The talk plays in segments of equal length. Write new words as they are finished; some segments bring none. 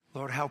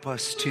Lord, help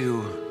us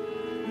to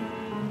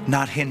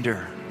not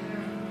hinder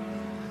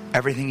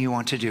everything you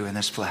want to do in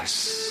this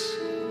place.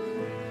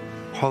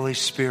 Holy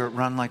Spirit,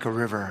 run like a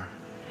river.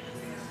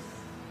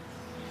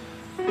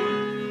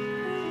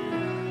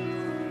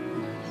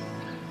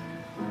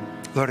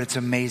 Lord, it's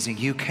amazing.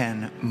 You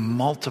can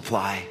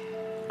multiply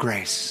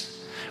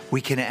grace.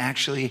 We can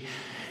actually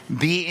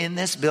be in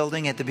this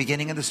building at the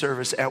beginning of the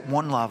service at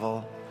one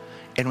level,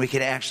 and we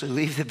can actually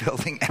leave the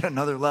building at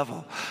another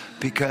level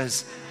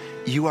because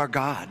you are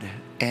God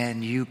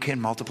and you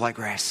can multiply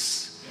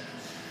grace.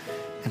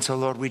 And so,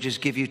 Lord, we just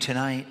give you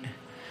tonight,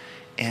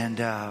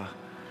 and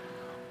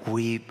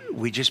we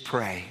just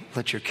pray,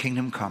 let your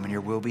kingdom come and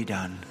your will be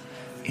done.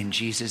 In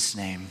Jesus'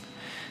 name,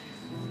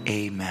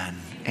 amen.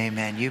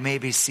 Amen. You may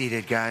be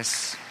seated,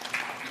 guys.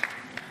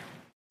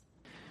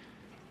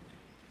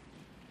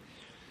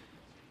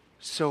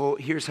 So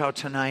here's how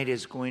tonight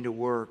is going to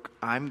work.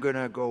 I'm going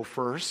to go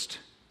first.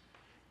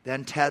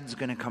 Then Ted's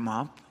going to come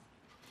up.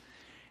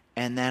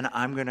 And then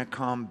I'm going to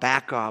come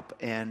back up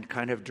and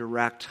kind of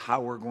direct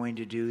how we're going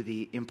to do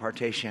the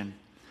impartation.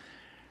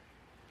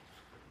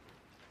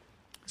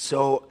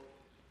 So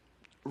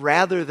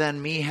rather than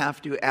me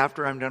have to,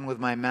 after I'm done with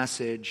my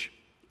message,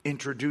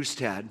 introduce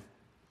Ted,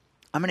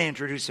 I'm going to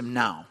introduce him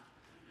now.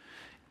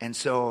 And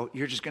so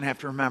you're just going to have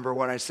to remember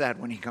what I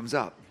said when he comes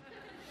up.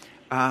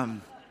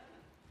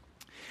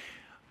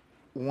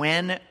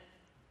 When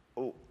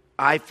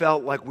I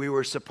felt like we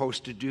were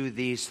supposed to do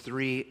these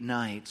 3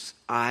 nights,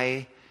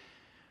 I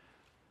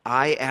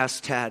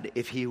asked Ted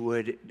if he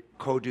would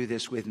co-do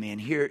this with me.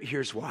 And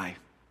here's why.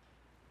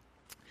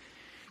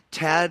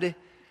 Ted,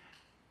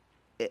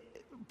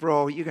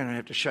 bro, you're going to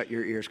have to shut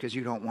your ears because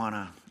you don't want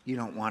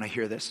to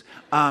hear this.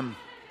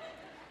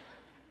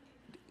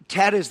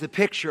 Ted is the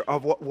picture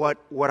of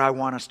what I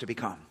want us to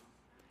become.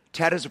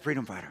 Ted is a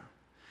freedom fighter.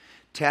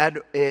 Ted,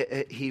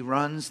 he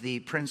runs the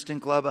Princeton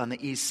Club on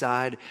the east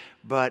side,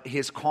 but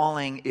his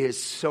calling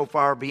is so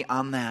far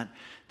beyond that.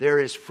 There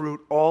is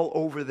fruit all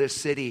over this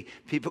city.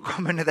 People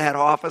come into that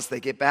office, they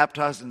get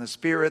baptized in the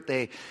Spirit,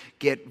 they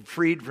get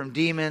freed from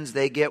demons,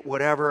 they get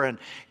whatever,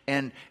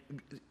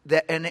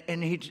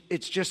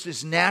 it's just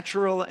as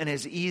natural and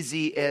as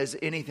easy as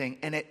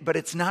anything. But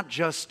it's not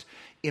just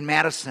in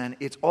Madison,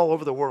 it's all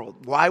over the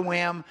world.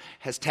 YWAM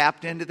has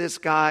tapped into this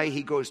guy.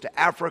 He goes to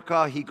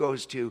Africa, he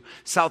goes to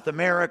South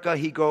America,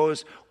 he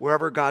goes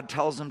wherever God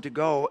tells him to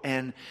go,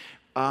 and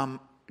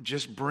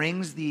just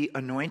brings the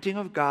anointing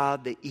of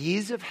God, the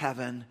ease of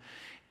heaven,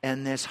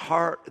 and this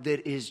heart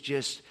that is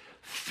just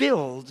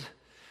filled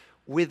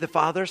with the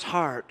Father's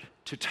heart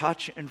to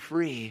touch and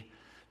free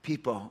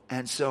people.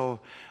 And so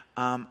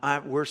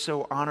we're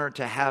so honored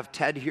to have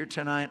Ted here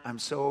tonight. I'm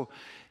so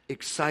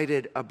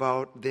excited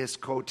about this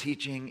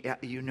co-teaching.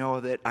 You know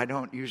that I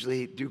don't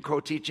usually do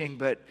co-teaching,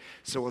 but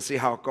so we'll see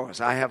how it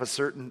goes. I have a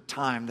certain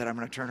time that I'm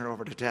going to turn it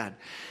over to Ted.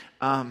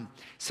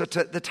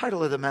 The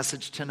title of the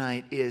message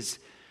tonight is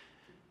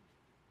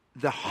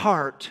The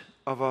Heart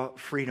of a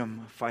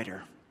Freedom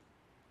Fighter.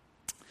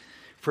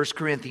 1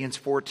 Corinthians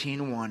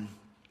 14:1.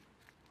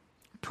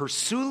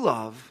 Pursue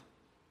love,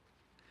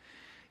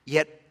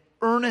 yet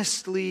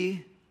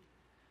earnestly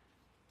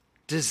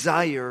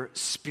desire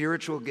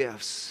spiritual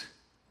gifts,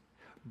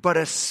 but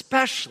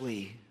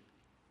especially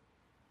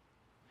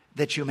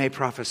that you may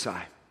prophesy.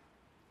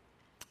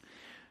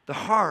 The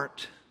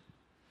heart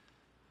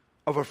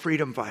of a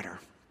freedom fighter.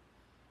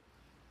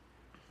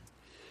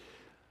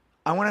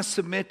 I want to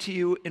submit to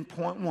you in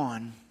point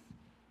 1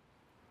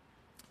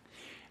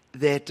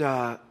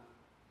 that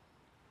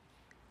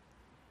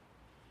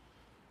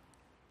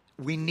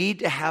we need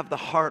to have the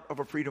heart of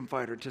a freedom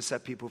fighter to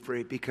set people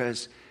free,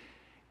 because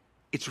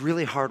it's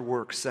really hard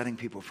work setting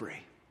people free.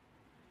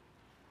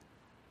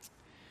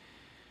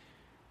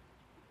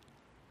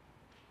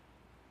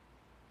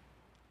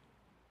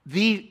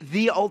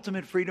 The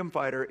ultimate freedom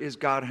fighter is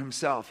God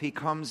himself. He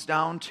comes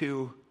down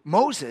to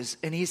Moses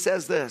and he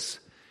says this.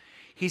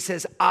 He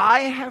says,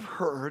 I've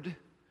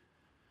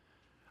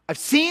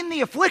seen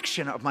the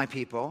affliction of my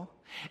people,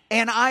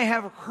 and I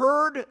have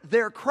heard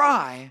their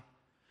cry,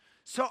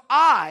 so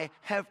I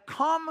have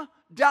come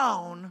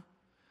down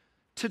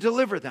to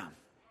deliver them.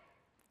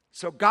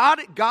 So God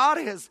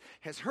has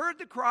heard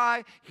the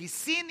cry, he's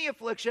seen the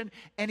affliction,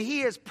 and he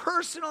has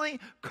personally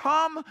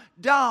come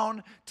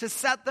down to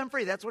set them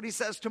free. That's what he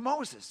says to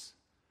Moses.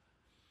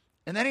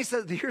 And then he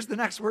says, here's the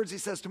next words he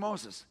says to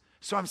Moses.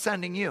 So I'm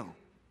sending you.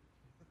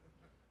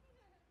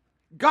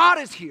 God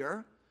is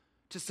here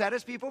to set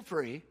his people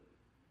free,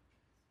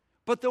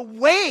 but the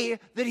way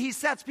that he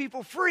sets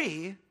people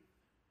free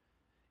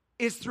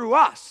is through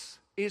us.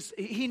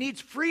 He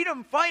needs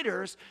freedom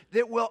fighters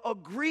that will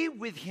agree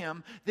with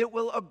him, that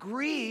will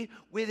agree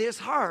with his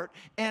heart.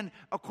 And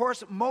of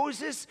course,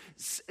 Moses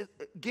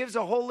gives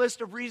a whole list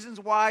of reasons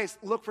why.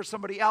 Look for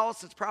somebody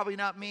else. It's probably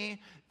not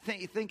me.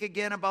 Think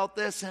again about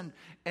this. And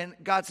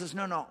God says,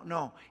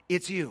 no,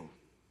 it's you.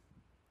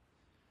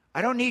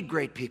 I don't need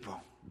great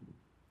people.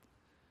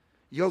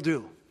 You'll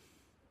do.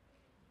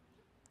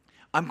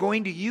 I'm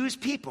going to use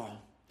people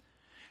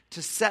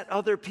to set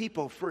other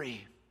people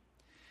free.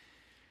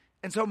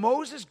 And so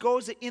Moses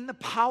goes in the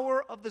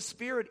power of the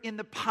Spirit, in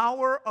the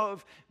power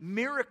of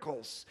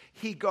miracles,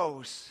 he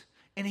goes.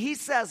 And he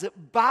says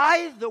that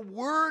by the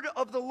word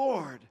of the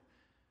Lord,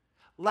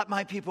 let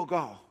my people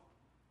go.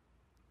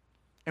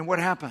 And what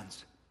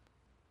happens?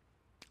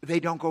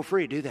 They don't go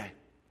free, do they?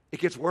 It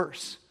gets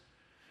worse.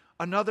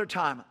 Another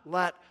time,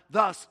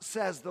 thus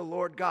says the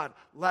Lord God,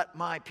 let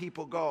my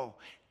people go.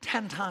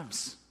 10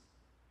 times.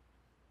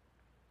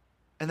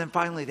 And then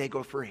finally they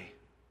go free.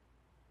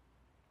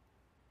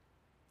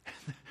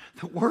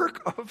 The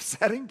work of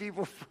setting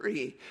people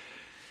free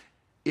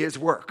is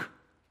work.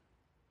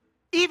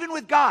 Even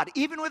with God,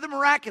 even with the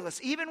miraculous,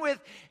 even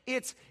with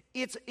it's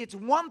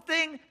one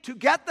thing to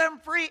get them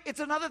free,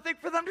 it's another thing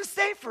for them to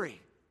stay free.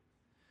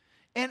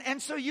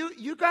 And so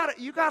you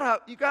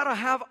gotta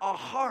have a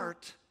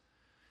heart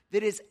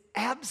that is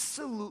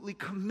absolutely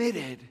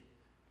committed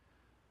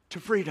to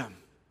freedom.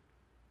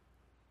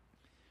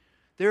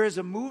 There is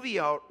a movie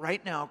out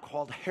right now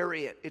called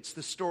Harriet. It's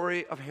the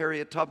story of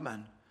Harriet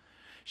Tubman.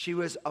 She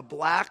was a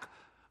black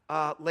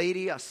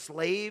lady, a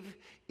slave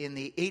in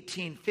the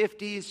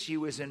 1850s. She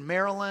was in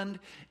Maryland,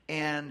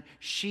 and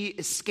she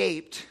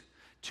escaped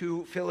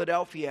to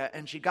Philadelphia.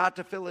 And she got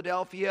to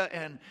Philadelphia,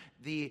 and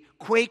the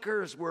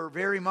Quakers were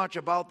very much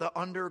about the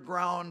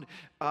underground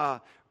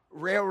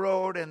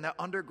railroad and the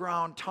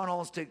underground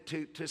tunnels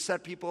to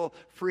set people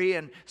free.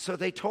 And so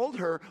they told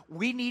her,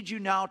 we need you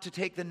now to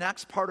take the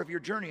next part of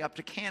your journey up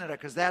to Canada,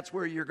 because that's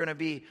where you're going to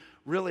be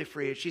really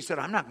free. And she said,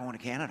 I'm not going to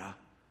Canada.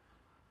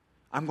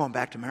 I'm going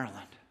back to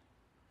Maryland.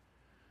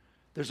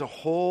 There's a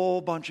whole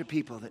bunch of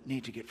people that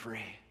need to get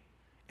free,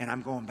 and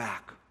I'm going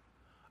back.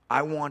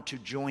 I want to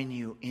join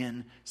you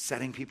in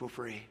setting people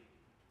free.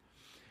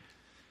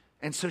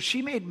 And so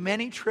she made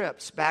many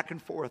trips back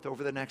and forth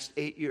over the next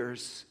 8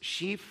 years.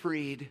 She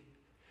freed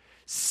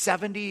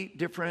 70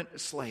 different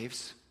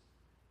slaves.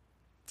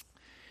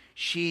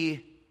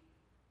 She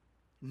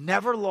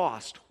never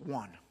lost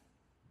one.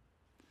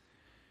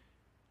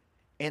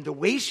 And the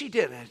way she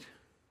did it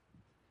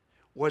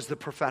was the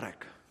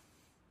prophetic.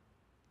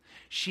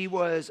 She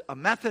was a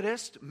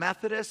Methodist.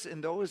 Methodists in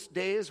those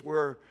days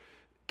were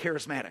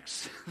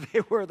charismatics.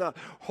 They were the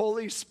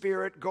Holy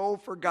Spirit, go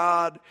for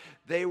God.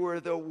 They were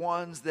the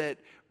ones that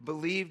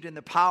believed in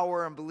the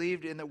power and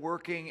believed in the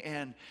working.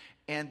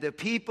 And the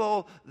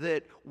people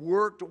that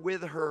worked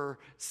with her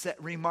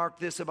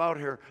remarked this about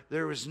her: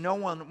 there was no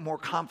one more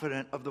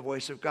confident of the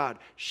voice of God.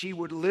 She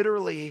would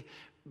literally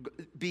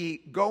be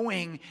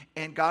going,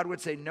 and God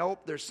would say,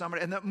 nope, there's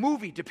somebody. And the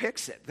movie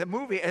depicts it. The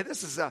movie, and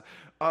this is a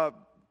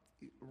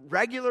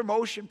regular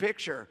motion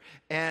picture,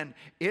 and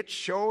it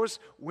shows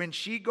when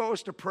she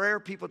goes to prayer,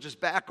 people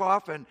just back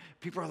off, and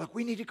people are like,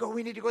 we need to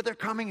go, they're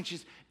coming.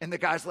 And the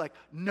guy's like,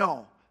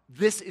 no,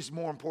 this is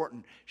more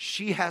important.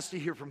 She has to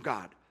hear from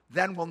God.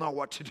 Then we'll know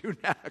what to do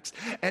next.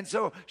 And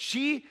so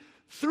she,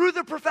 through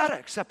the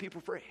prophetic, set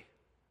people free.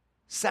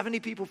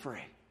 70 people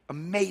free.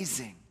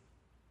 Amazing.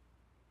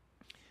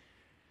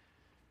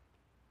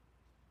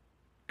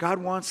 God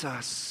wants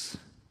us,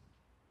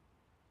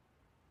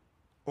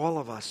 all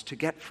of us, to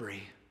get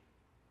free.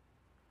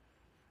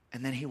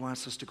 And then he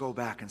wants us to go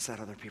back and set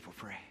other people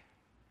free.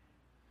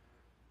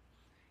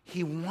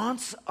 He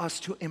wants us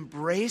to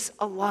embrace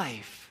a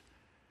life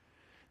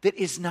that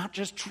is not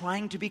just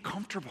trying to be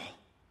comfortable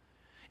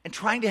and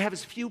trying to have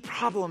as few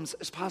problems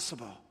as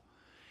possible.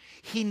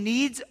 He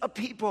needs a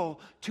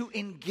people to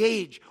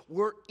engage.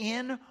 We're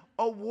in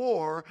a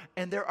war,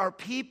 and there are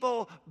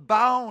people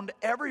bound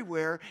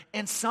everywhere,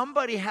 and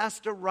somebody has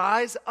to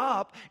rise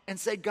up and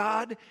say,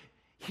 God,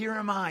 here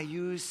am I,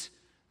 use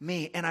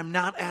me. And I'm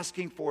not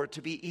asking for it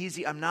to be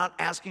easy. I'm not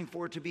asking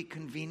for it to be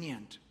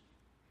convenient.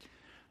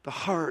 The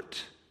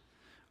heart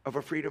of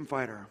a freedom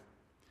fighter.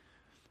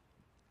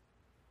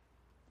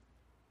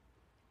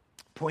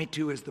 Point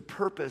 2 is the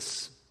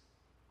purpose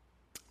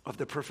of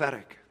the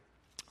prophetic.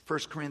 1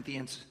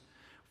 Corinthians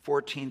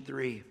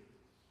 14:3.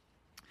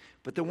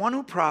 But the one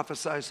who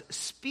prophesies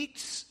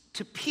speaks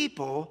to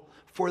people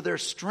for their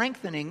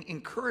strengthening,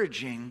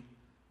 encouraging,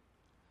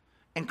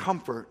 and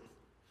comfort.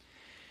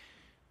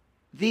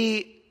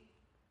 The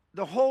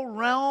whole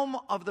realm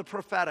of the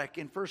prophetic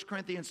in 1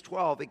 Corinthians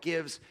 12, it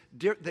gives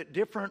the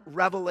different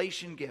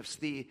revelation gifts.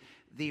 The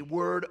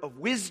word of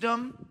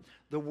wisdom,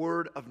 the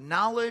word of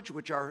knowledge,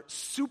 which are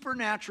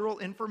supernatural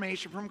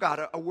information from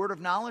God. A word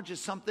of knowledge is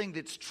something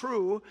that's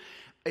true.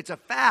 It's a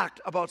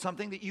fact about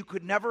something that you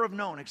could never have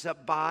known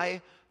except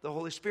by the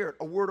Holy Spirit.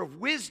 A word of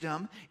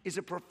wisdom is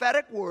a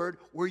prophetic word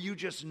where you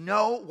just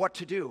know what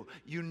to do.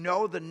 You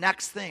know the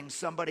next thing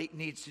somebody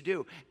needs to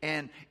do.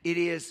 And it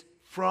is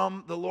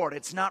from the Lord.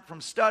 It's not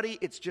from study,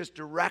 it's just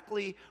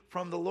directly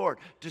from the Lord.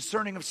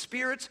 Discerning of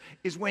spirits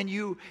is when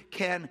you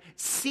can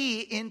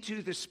see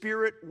into the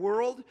spirit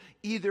world,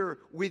 either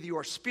with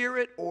your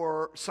spirit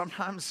or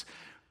sometimes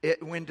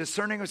When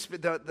discerning of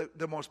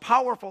the most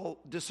powerful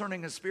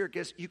discerning of spirit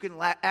gifts, you can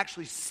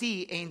actually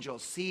see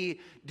angels, see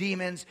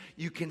demons.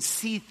 You can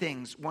see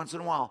things once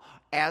in a while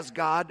as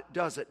God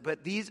does it.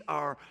 But these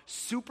are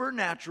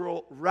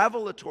supernatural,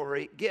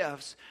 revelatory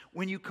gifts.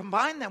 When you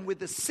combine them with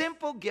the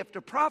simple gift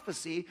of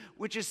prophecy,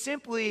 which is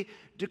simply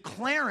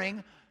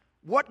declaring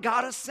what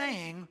God is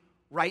saying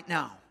right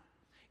now.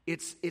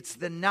 It's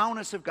the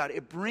nowness of God.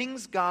 It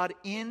brings God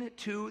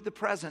into the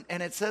present.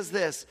 And it says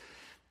this,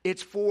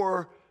 it's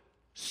for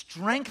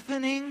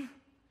strengthening,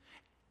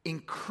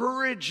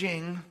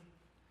 encouraging,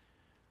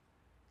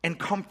 and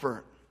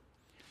comfort.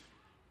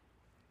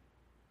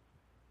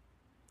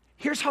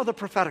 Here's how the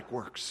prophetic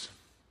works.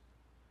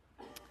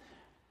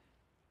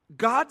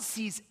 God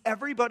sees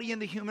everybody in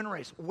the human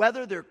race,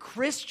 whether they're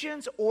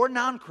Christians or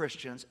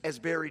non-Christians, as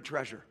buried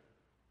treasure.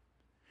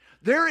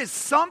 There is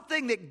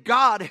something that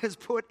God has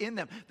put in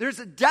them. There's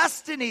a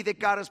destiny that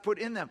God has put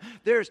in them.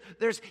 There's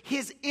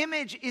His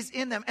image is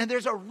in them, and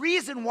there's a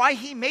reason why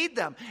He made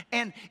them.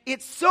 And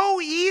it's so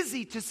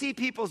easy to see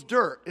people's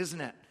dirt, isn't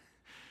it?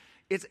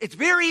 It's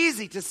very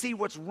easy to see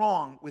what's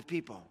wrong with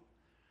people.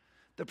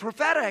 The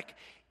prophetic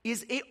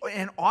is,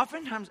 and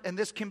oftentimes, and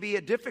this can be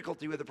a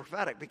difficulty with the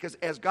prophetic, because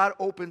as God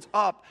opens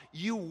up,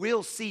 you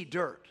will see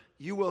dirt.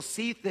 You will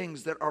see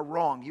things that are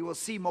wrong. You will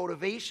see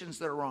motivations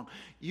that are wrong.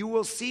 You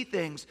will see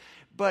things.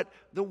 But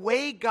the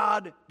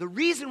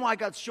reason why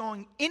God's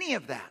showing any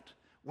of that,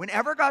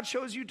 whenever God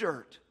shows you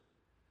dirt,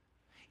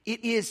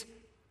 it is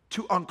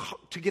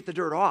to get the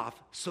dirt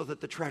off so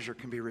that the treasure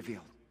can be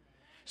revealed.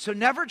 So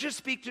never just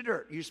speak to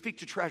dirt. You speak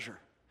to treasure.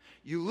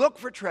 You look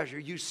for treasure.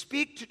 You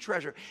speak to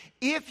treasure.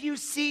 If you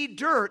see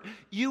dirt,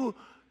 you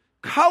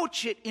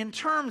couch it in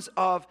terms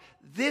of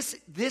this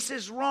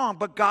is wrong,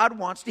 but God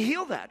wants to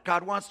heal that.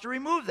 God wants to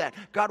remove that.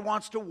 God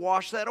wants to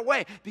wash that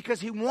away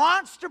because He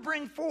wants to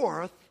bring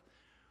forth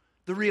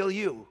the real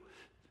you,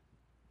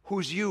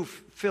 who's you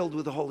filled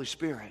with the Holy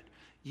Spirit.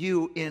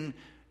 You in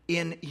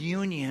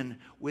union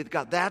with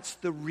God. That's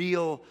the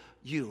real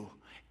you.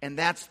 And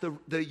that's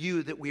the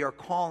you that we are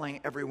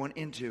calling everyone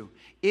into.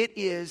 It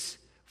is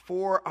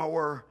for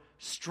our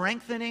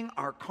strengthening,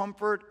 our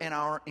comfort, and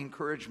our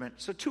encouragement.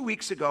 So 2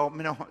 weeks ago,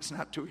 no, it's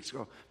not 2 weeks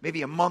ago,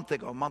 maybe a month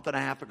and a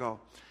half ago,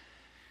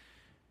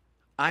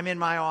 I'm in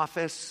my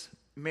office.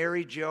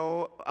 Mary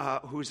Jo,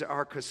 who's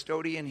our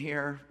custodian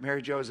here,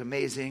 Mary Jo is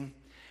amazing.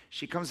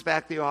 She comes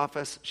back to the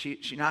office. She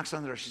knocks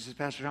on the door. She says,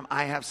 Pastor Tom,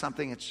 I have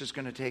something. It's just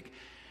going to take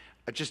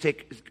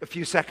a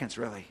few seconds,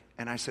 really.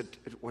 And I said,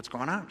 what's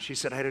going on? She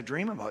said, I had a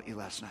dream about you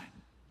last night.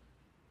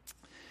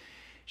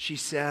 She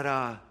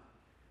said,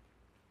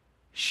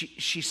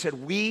 She said,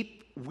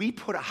 we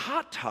put a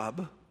hot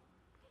tub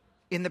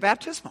in the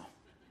baptismal.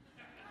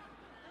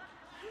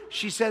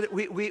 She said,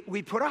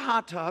 we put a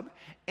hot tub,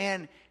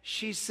 and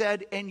she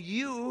said, and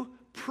you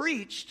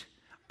preached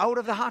out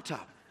of the hot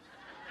tub.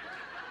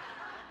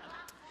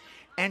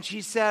 And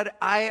she said,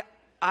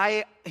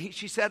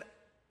 she said,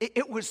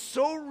 it was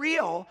so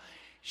real.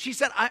 She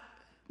said,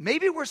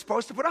 maybe we're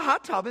supposed to put a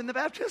hot tub in the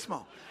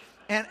baptismal.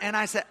 And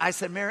I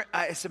said,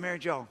 Mary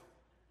Jo,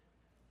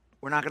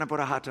 we're not going to put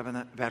a hot tub in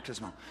the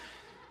baptismal.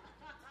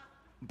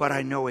 But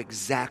I know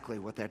exactly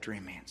what that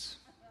dream means.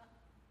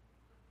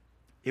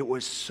 It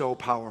was so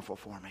powerful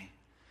for me.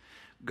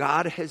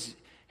 God has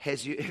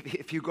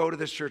if you go to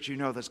this church, you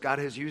know this. God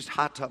has used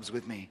hot tubs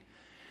with me.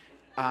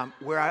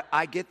 Where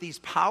I get these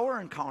power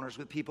encounters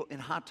with people in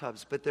hot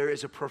tubs. But there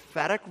is a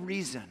prophetic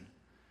reason.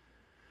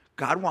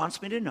 God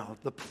wants me to know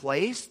the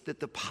place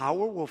that the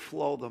power will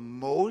flow the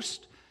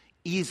most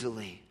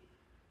easily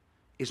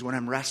is when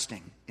I'm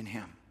resting in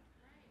Him.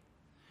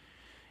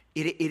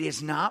 It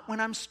is not when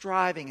I'm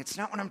striving. It's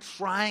not when I'm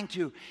trying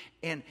to.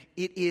 And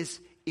it is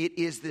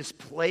this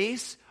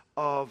place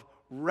of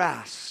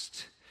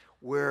rest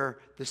where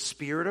the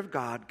Spirit of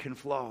God can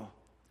flow.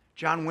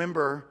 John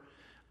Wimber,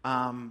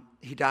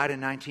 he died in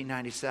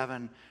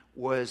 1997,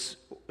 was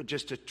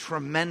just a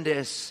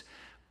tremendous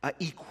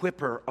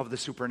equipper of the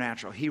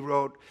supernatural. He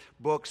wrote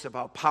books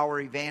about power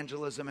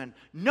evangelism, and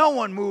no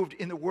one moved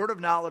in the word of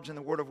knowledge and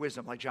the word of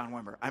wisdom like John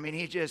Wimber. I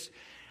mean,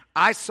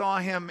 I saw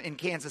him in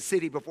Kansas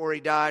City before he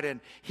died, and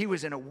he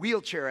was in a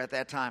wheelchair at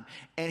that time.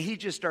 And he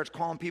just starts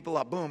calling people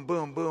up, boom,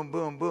 boom, boom,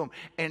 boom, boom.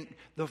 And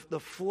the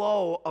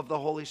flow of the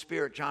Holy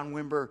Spirit, John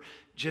Wimber,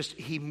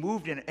 he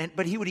moved in it.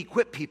 But he would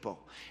equip people.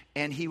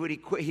 And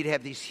he'd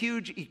have these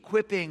huge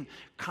equipping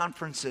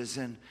conferences.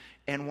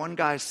 And one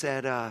guy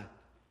said,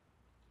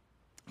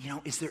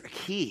 is there a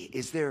key?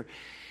 Is there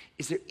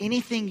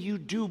anything you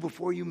do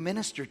before you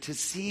minister to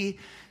see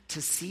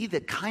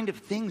the kind of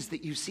things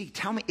that you see?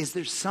 Tell me, is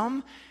there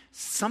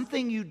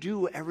something you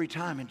do every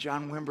time? And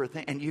John Wimber,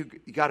 and you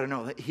got to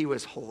know that he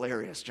was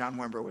hilarious. John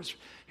Wimber was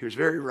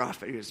very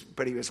rough,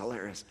 but he was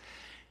hilarious.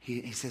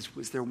 He says,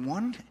 was there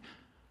one?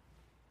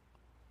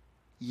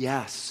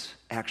 Yes,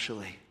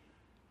 actually,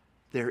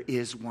 there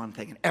is one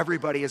thing. And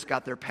everybody has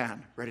got their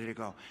pen ready to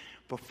go.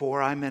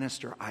 Before I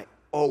minister, I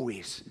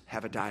always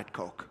have a Diet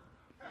Coke.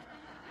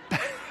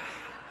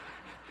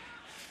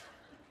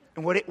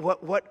 And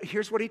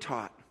here's what he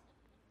taught.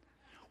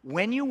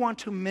 when you want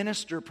to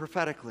minister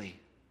prophetically,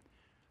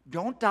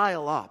 don't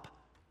dial up,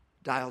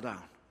 dial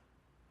down.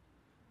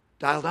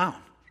 Dial down.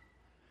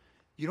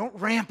 You don't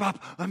ramp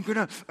up, I'm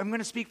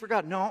gonna speak for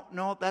God.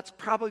 No, that's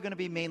probably gonna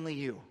be mainly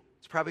you.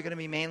 It's probably gonna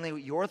be mainly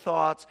your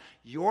thoughts,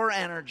 your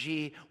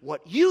energy,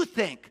 what you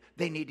think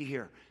they need to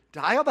hear.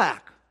 Dial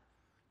back.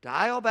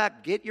 Dial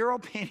back. Get your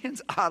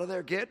opinions out of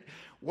there. Get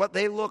what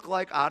they look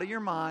like out of your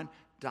mind.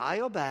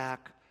 Dial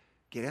back.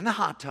 Get in the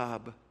hot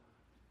tub.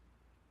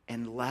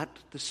 And let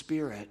the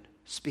Spirit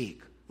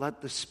speak.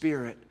 Let the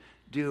Spirit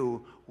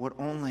do what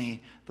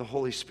only the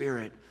Holy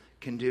Spirit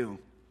can do.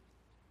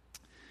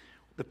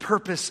 The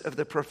purpose of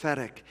the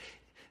prophetic.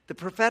 The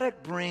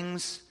prophetic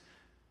brings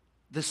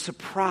the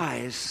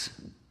surprise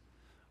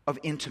of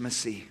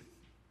intimacy.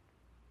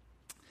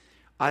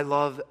 I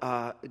love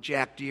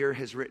Jack Deere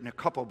has written a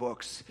couple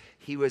books.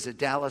 He was a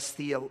Dallas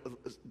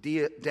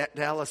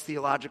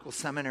Theological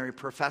Seminary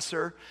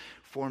professor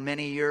for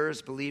many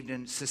years, believed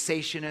in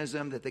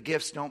cessationism, that the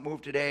gifts don't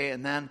move today,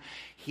 and then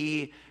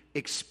he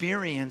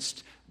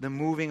experienced the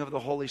moving of the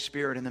Holy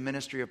Spirit in the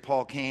ministry of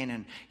Paul Cain,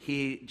 and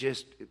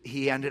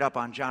he ended up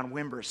on John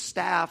Wimber's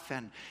staff,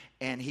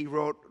 and he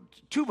wrote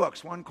two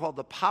books, one called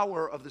The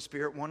Power of the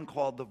Spirit, one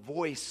called The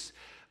Voice,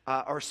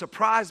 or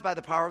Surprised by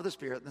the Power of the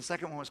Spirit, and the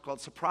second one was called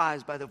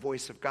Surprised by the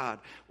Voice of God.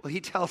 Well, he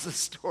tells a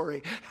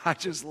story. I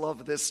just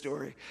love this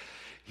story.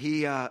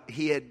 He had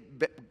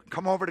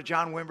come over to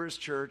John Wimber's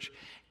church,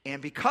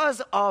 and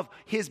because of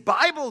his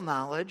Bible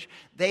knowledge,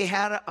 they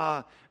had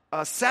a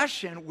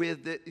session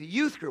with the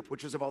youth group,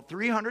 which was about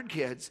 300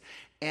 kids,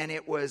 and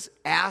it was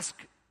ask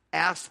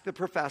the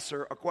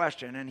professor a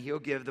question, and he'll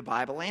give the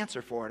Bible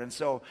answer for it. And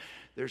so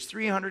there's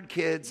 300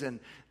 kids, and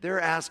they're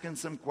asking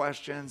some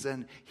questions,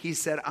 and he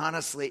said,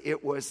 honestly,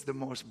 it was the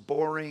most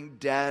boring,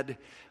 dead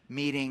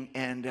meeting,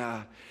 and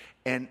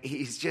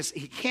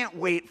he can't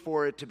wait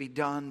for it to be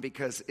done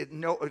because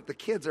the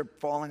kids are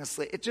falling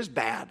asleep. It's just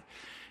bad.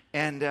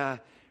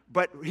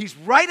 But he's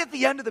right at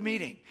the end of the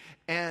meeting,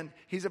 and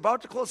he's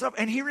about to close up,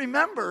 and he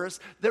remembers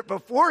that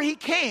before he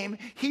came,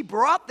 he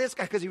brought this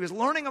guy, because he was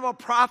learning about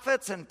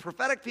prophets and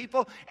prophetic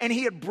people, and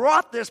he had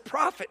brought this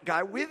prophet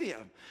guy with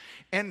him.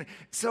 And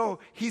so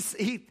he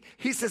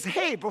says,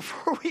 hey,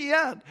 before we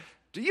end,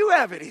 do you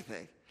have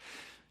anything?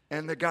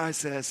 And the guy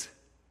says,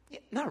 yeah,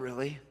 not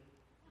really.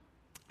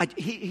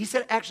 He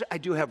said, actually, I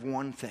do have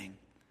one thing.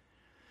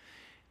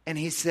 And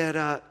he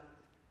said,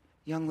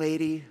 young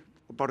lady,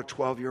 about a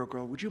 12-year-old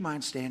girl, would you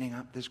mind standing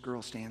up? This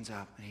girl stands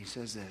up, and he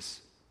says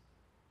this.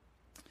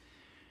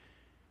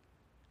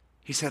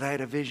 He said, I had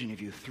a vision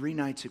of you 3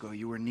 nights ago.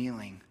 You were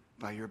kneeling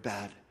by your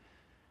bed,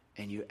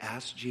 and you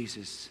asked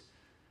Jesus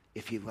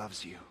if he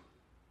loves you,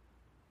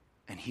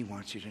 and he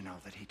wants you to know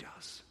that he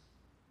does.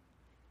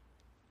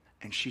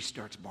 And she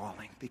starts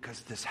bawling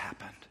because this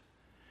happened.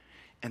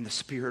 And the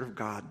Spirit of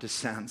God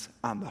descends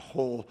on the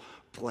whole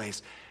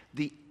place.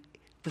 The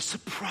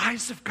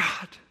surprise of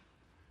God.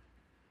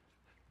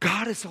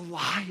 God is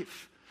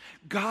alive.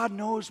 God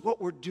knows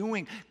what we're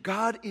doing.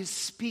 God is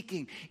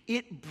speaking.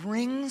 It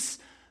brings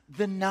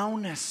the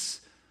nowness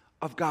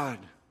of God.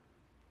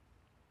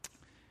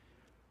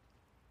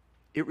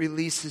 It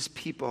releases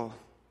people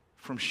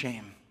from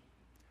shame.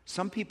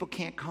 Some people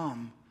can't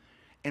come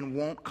and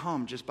won't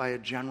come just by a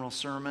general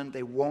sermon.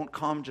 They won't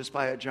come just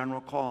by a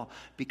general call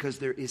because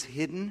there is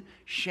hidden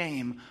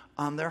shame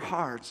on their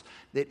hearts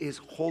that is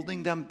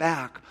holding them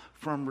back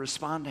from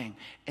responding.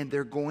 And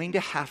they're going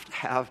to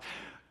have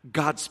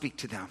God speak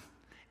to them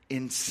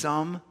in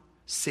some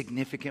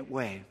significant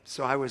way.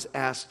 So I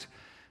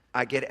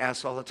get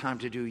asked all the time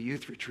to do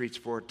youth retreats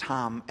for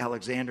Tom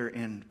Alexander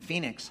in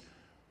Phoenix.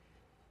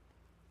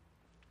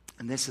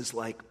 And this is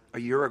like a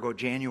year ago,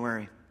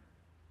 January.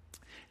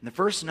 And the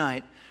first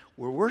night,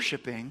 we're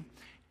worshiping,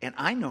 and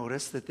I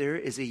notice that there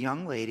is a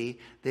young lady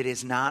that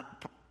is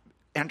not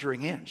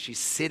entering in. She's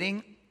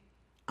sitting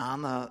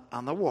on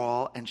the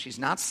wall, and she's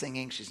not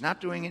singing. She's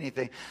not doing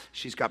anything.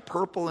 She's got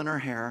purple in her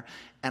hair,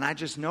 and I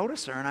just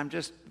notice her,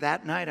 and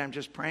that night I'm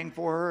just praying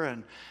for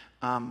her,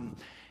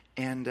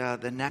 and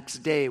the next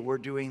day we're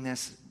doing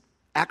this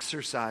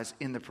exercise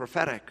in the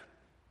prophetic.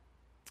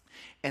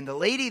 And the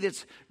lady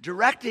that's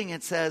directing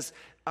it says,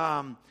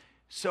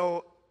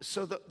 So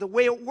the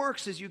way it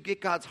works is you get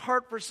God's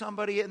heart for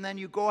somebody, and then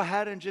you go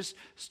ahead and just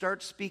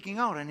start speaking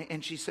out.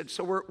 And she said,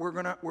 so we're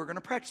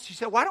gonna practice. She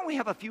said, why don't we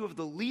have a few of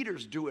the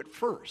leaders do it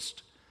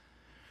first?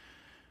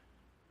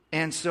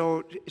 And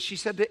so she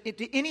said,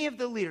 to any of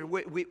the leaders,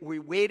 we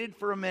waited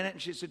for a minute,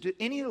 and she said, do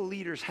any of the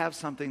leaders have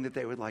something that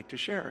they would like to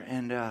share?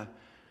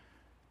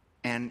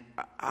 And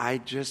I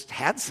just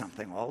had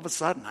something. All of a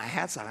sudden, I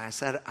had something. I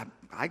said,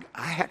 I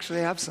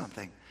actually have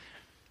something.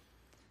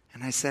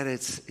 And I said,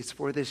 it's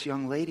for this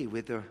young lady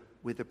with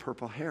the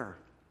purple hair.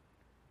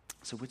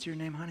 So what's your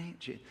name, honey?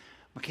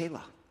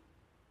 Michaela.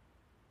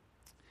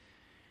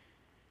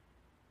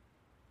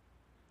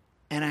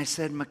 And I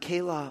said,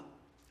 Michaela,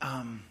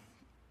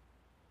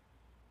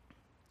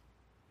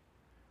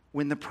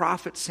 when the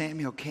prophet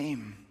Samuel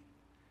came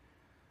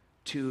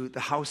to the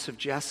house of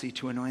Jesse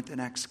to anoint the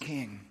next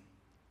king,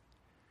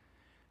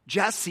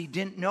 Jesse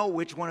didn't know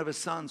which one of his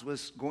sons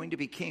was going to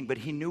be king, but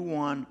he knew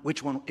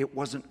which one it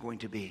wasn't going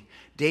to be.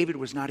 David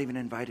was not even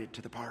invited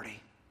to the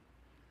party.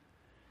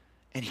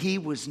 And he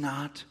was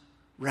not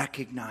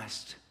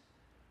recognized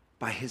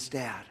by his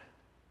dad,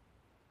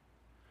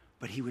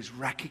 but he was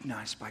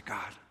recognized by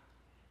God.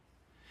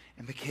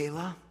 And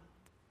Michaela,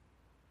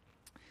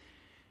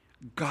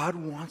 God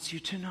wants you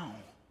to know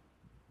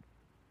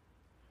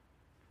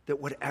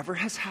that whatever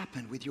has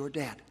happened with your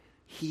dad,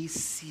 he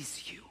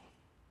sees you.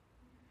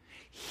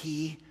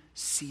 He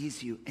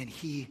sees you and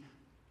he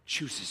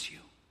chooses you.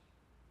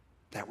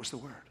 That was the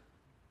word.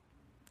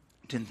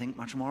 Didn't think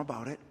much more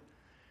about it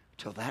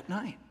till that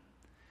night.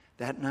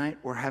 That night,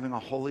 we're having a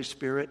Holy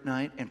Spirit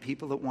night, and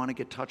people that want to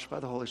get touched by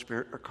the Holy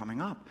Spirit are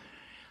coming up.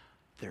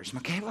 There's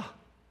Michaela.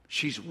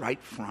 She's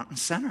right front and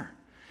center.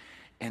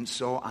 And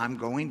so I'm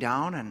going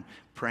down and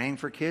praying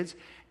for kids,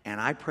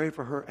 and I pray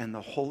for her, and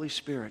the Holy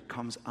Spirit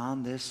comes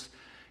on this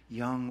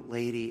young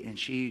lady, and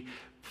she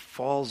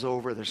falls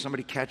over. There's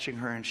somebody catching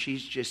her, and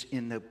she's just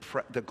in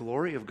the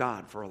glory of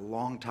God for a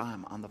long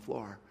time on the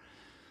floor.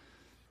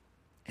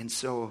 And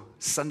so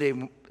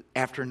Sunday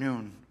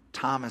afternoon,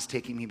 Tom is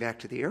taking me back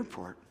to the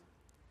airport.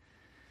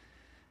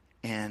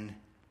 And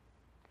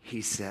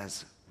he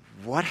says,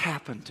 "What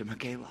happened to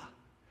Michaela?"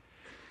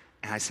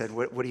 And I said,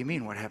 what do you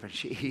mean, what happened?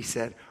 He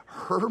said,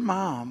 her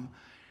mom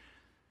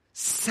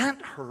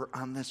sent her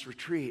on this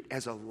retreat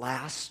as a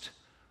last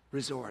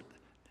resort.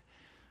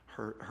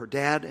 Her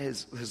dad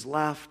has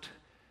left,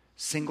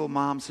 single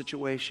mom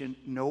situation.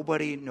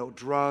 Nobody, no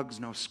drugs,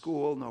 no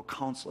school, no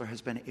counselor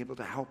has been able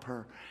to help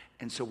her.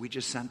 And so we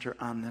just sent her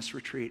on this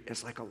retreat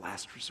as like a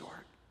last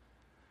resort.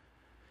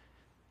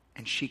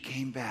 And she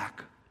came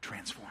back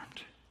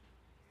transformed.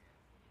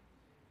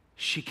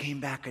 She came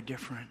back a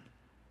different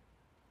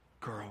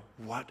girl.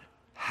 What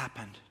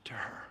happened to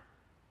her?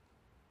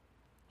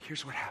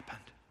 Here's what happened.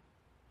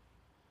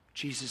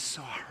 Jesus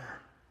saw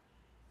her.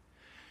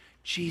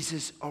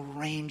 Jesus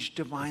arranged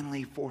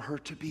divinely for her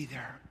to be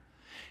there.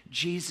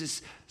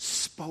 Jesus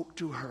spoke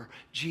to her.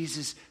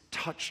 Jesus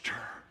touched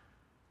her.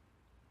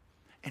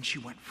 And she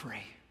went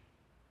free.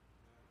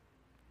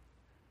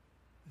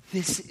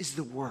 This is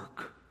the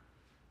work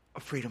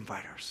of freedom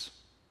fighters.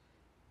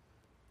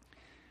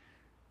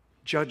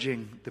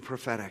 Judging the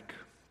prophetic.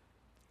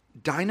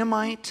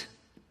 Dynamite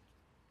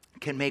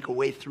can make a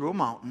way through a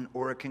mountain,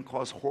 or it can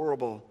cause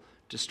horrible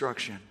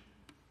destruction.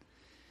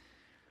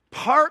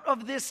 Part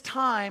of this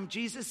time,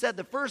 Jesus said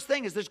the first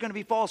thing is there's going to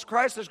be false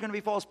Christs, there's going to be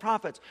false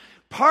prophets.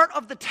 Part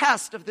of the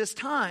test of this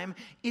time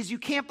is you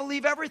can't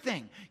believe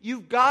everything.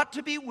 You've got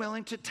to be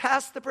willing to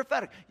test the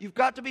prophetic. You've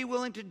got to be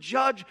willing to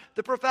judge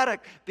the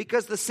prophetic,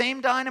 because the same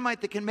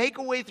dynamite that can make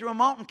a way through a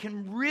mountain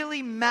can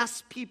really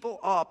mess people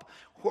up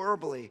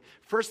horribly.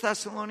 1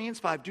 Thessalonians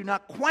 5, do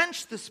not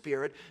quench the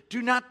spirit,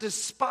 do not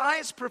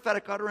despise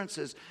prophetic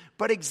utterances,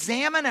 but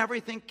examine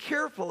everything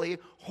carefully,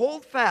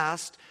 hold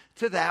fast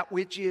to that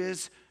which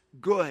is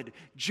good.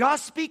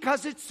 Just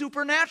because it's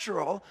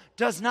supernatural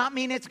does not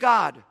mean it's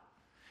God.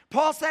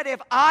 Paul said,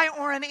 if I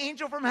or an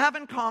angel from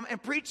heaven come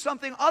and preach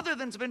something other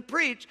than's been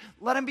preached,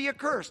 let him be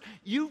accursed.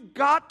 You've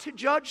got to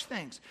judge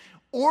things,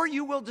 or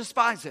you will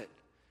despise it.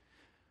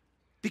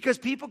 Because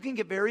people can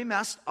get very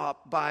messed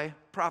up by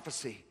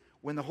prophecy.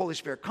 When the Holy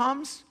Spirit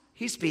comes,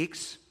 he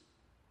speaks.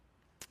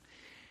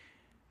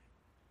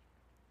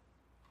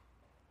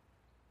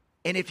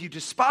 And if you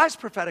despise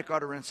prophetic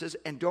utterances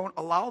and don't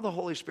allow the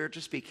Holy Spirit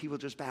to speak, he will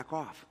just back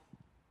off.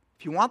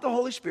 If you want the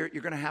Holy Spirit,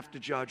 you're going to have to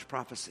judge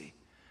prophecy.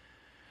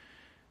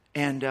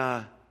 And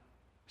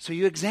so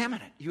you examine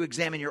it. You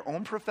examine your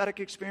own prophetic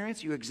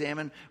experience. You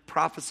examine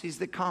prophecies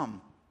that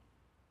come.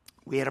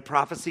 We had a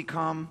prophecy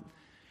come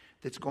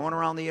that's going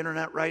around the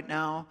internet right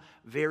now.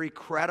 Very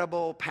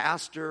credible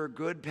pastor,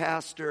 good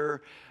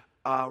pastor,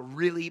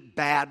 really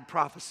bad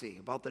prophecy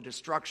about the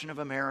destruction of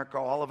America.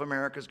 All of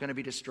America is going to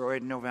be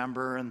destroyed in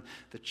November, and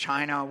the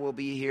China will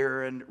be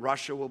here, and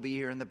Russia will be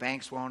here, and the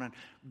banks won't. And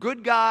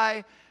good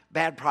guy,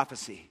 bad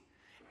prophecy.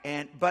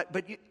 And but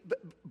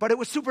it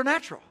was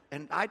supernatural.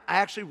 And I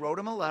actually wrote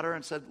him a letter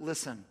and said,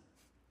 listen,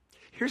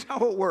 here's how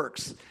it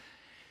works.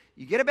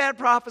 You get a bad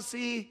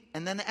prophecy,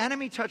 and then the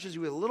enemy touches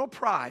you with a little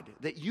pride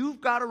that you've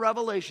got a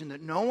revelation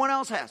that no one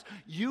else has.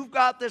 You've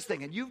got this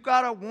thing, and you've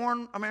got to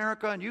warn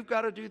America, and you've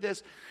got to do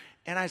this.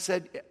 And I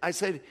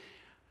said,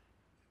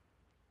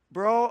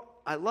 bro,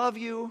 I love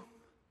you.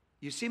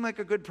 You seem like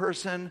a good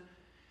person.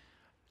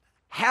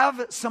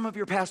 Have some of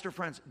your pastor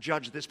friends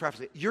judge this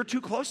prophecy. You're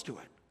too close to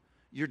it.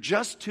 You're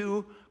just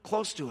too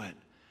close to it.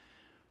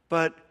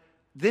 But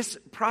this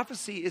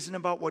prophecy isn't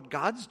about what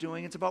God's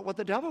doing. It's about what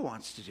the devil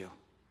wants to do.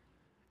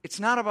 It's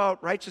not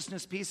about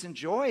righteousness, peace, and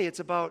joy. It's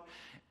about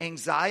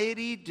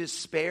anxiety,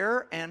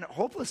 despair, and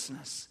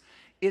hopelessness.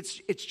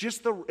 It's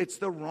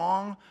the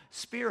wrong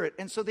spirit.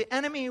 And so the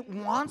enemy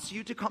wants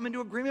you to come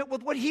into agreement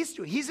with what he's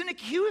doing. He's an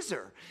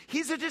accuser.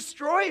 He's a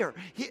destroyer.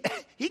 He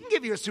can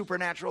give you a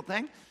supernatural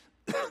thing.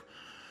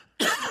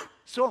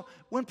 So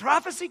when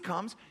prophecy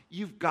comes,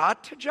 you've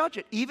got to judge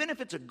it. Even if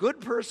it's a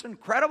good person,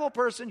 credible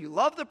person, you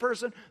love the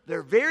person,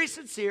 they're very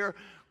sincere,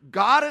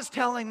 God is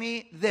telling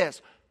me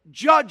this.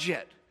 Judge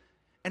it.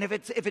 And if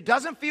it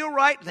doesn't feel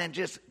right, then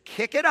just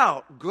kick it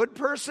out. Good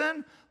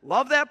person,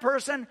 love that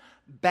person.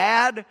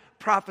 Bad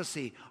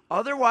prophecy.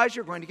 Otherwise,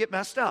 you're going to get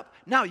messed up.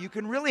 Now, you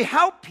can really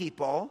help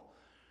people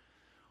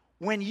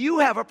when you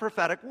have a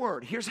prophetic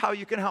word. Here's how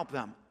you can help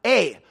them.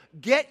 A,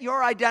 get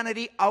your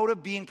identity out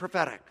of being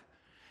prophetic.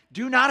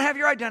 Do not have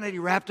your identity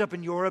wrapped up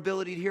in your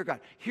ability to hear God.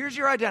 Here's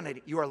your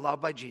identity. You are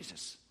loved by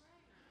Jesus.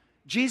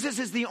 Jesus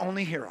is the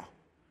only hero.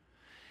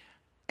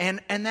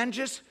 And then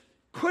just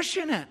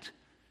cushion it.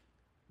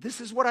 This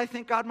is what I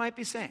think God might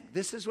be saying.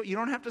 This is what, you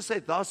don't have to say,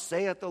 thus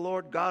saith the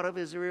Lord God of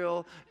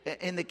Israel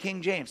in the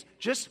King James.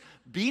 Just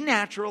be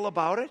natural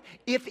about it.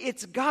 If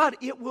it's God,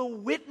 it will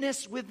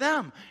witness with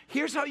them.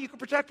 Here's how you can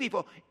protect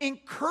people.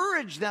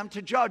 Encourage them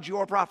to judge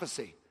your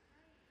prophecy.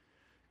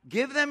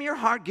 Give them your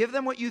heart. Give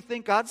them what you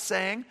think God's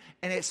saying.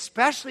 And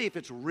especially if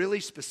it's really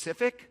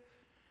specific,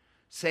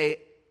 say,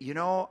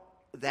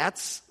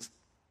 that's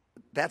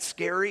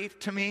scary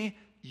to me.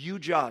 You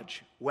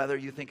judge whether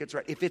you think it's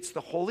right. If it's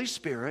the Holy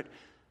Spirit,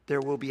 there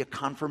will be a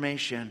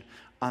confirmation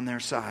on their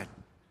side.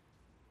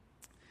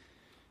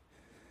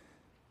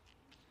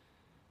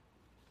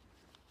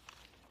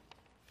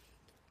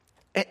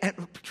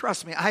 And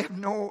trust me, I have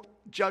no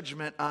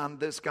judgment on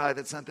this guy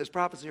that sent this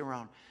prophecy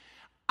around.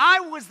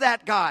 I was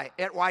that guy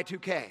at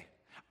Y2K.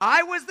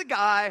 I was the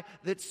guy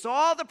that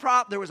saw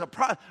there was a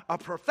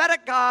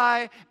prophetic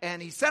guy,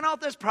 and he sent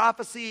out this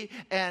prophecy,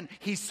 and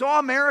he saw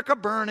America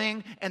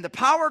burning, and the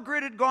power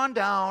grid had gone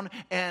down,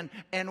 and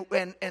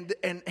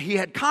he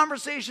had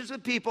conversations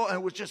with people, and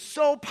it was just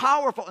so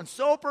powerful and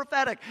so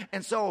prophetic.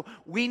 And so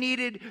we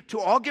needed to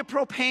all get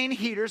propane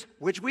heaters,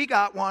 which we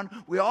got one.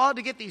 We all had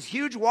to get these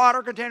huge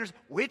water containers,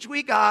 which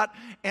we got.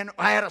 And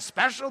I had a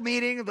special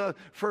meeting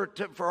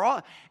for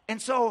all.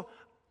 And so,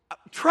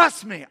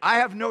 trust me, I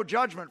have no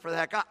judgment for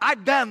that guy.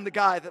 I've been the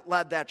guy that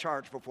led that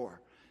charge before.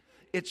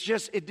 It's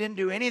just, it didn't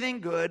do anything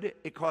good.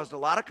 It caused a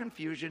lot of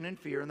confusion and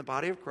fear in the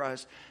body of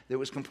Christ that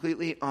was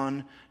completely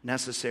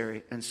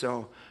unnecessary. And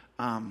so,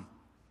 all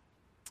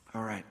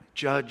right,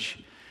 judge,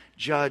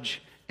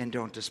 and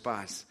don't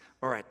despise.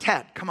 All right,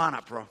 Ted, come on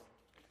up, bro.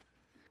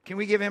 Can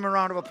we give him a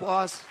round of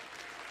applause?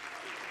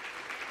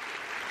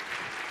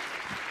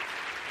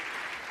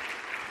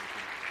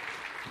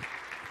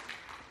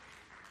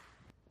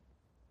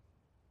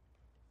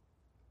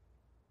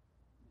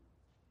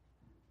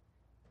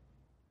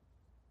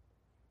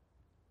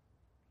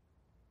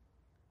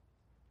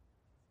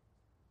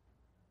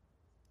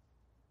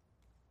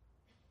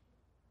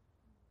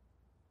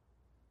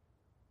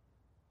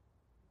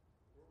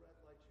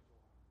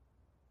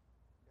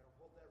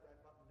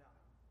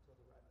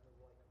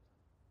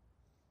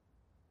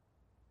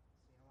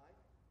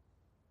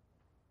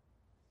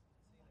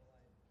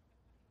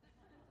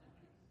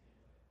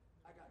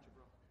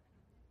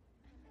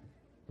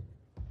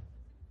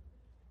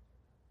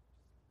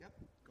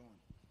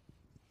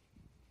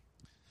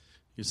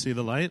 You see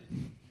the light?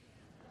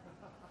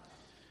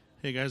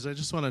 Hey guys, I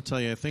just want to tell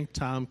you, I think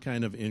Tom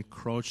kind of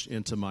encroached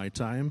into my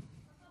time.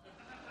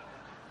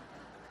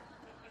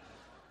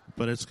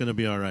 But it's going to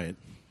be all right.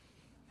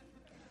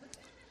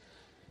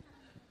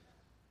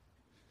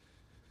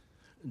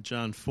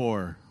 John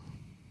 4,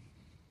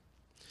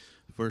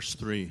 verse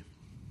 3.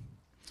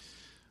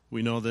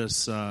 We know this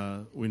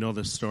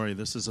story.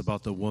 This is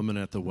about the woman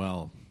at the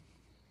well.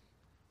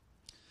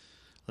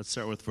 Let's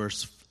start with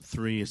verse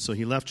 3. So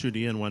he left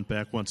Judea and went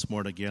back once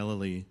more to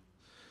Galilee.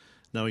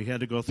 Now he had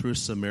to go through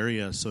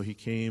Samaria, so he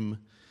came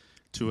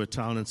to a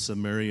town in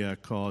Samaria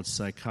called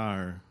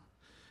Sychar,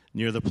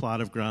 near the plot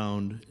of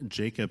ground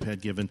Jacob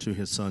had given to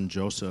his son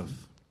Joseph.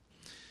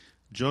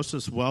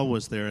 Joseph's well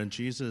was there, and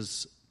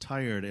Jesus,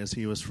 tired as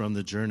he was from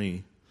the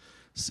journey,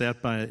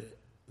 sat by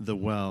the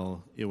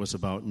well. It was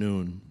about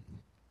noon.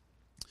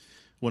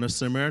 When a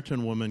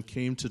Samaritan woman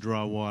came to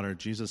draw water,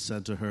 Jesus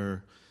said to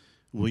her,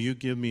 "Will you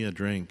give me a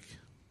drink?"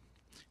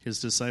 His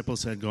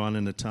disciples had gone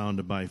into town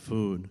to buy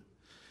food.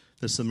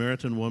 The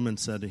Samaritan woman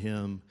said to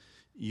him,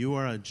 "You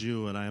are a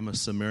Jew, and I am a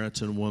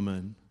Samaritan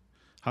woman.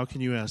 How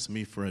can you ask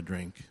me for a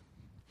drink?"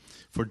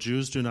 For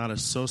Jews do not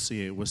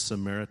associate with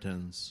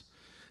Samaritans.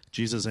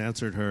 Jesus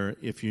answered her,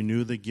 "If you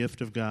knew the gift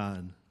of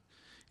God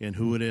and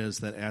who it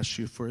is that asks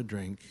you for a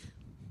drink,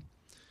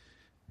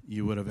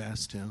 you would have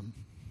asked him,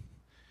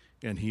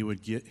 and he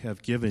would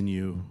have given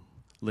you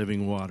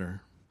living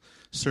water."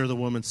 "Sir," the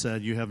woman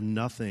said, "you have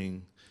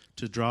nothing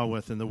to draw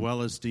with, and the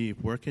well is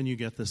deep. Where can you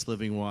get this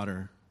living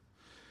water?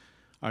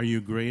 Are you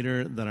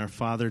greater than our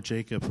father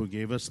Jacob, who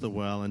gave us the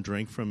well and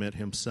drank from it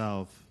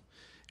himself,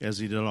 as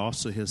he did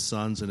also his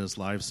sons and his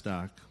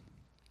livestock?"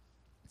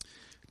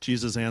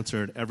 Jesus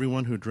answered,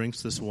 "Everyone who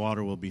drinks this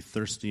water will be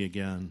thirsty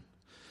again,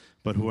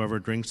 but whoever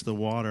drinks the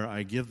water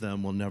I give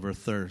them will never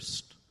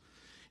thirst.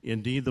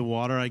 Indeed, the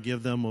water I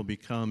give them will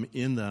become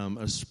in them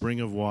a spring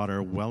of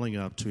water welling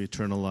up to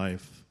eternal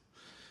life."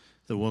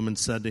 The woman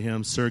said to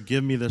him, "Sir,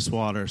 give me this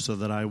water so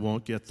that I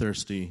won't get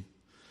thirsty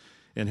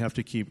and have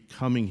to keep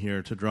coming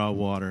here to draw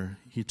water."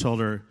 He told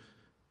her,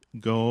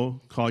 "Go,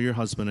 call your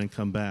husband and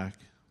come back."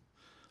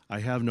 "I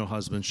have no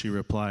husband," she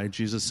replied.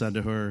 Jesus said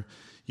to her,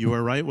 "You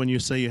are right when you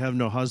say you have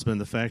no husband.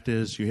 The fact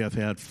is, you have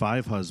had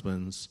 5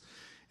 husbands,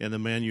 and the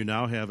man you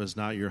now have is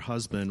not your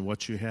husband.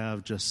 What you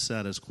have just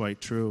said is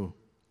quite true."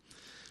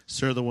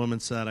 "Sir," the woman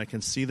said, "I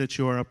can see that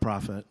you are a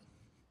prophet."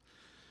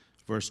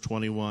 Verse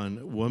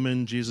 21,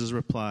 "Woman," Jesus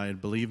replied,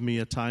 "believe me,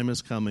 a time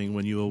is coming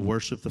when you will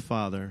worship the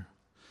Father,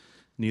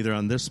 neither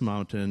on this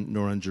mountain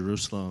nor in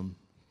Jerusalem."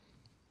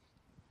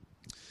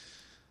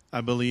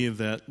 I believe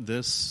that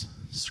this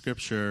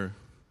scripture,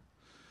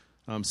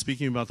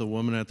 speaking about the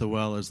woman at the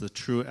well, is the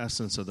true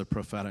essence of the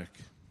prophetic.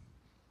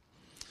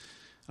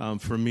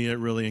 For me, it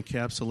really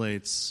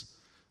encapsulates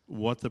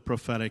what the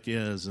prophetic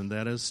is, and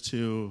that is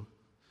to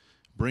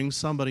bring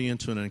somebody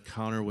into an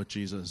encounter with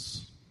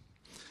Jesus.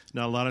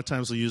 Now, a lot of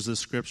times we use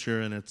this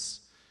scripture, and it's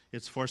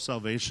for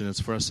salvation.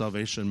 It's for a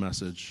salvation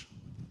message.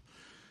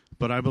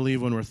 But I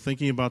believe when we're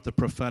thinking about the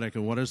prophetic,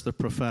 and what is the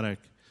prophetic,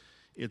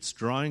 it's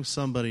drawing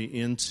somebody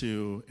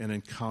into an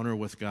encounter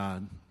with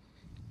God.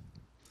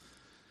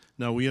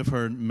 Now, we have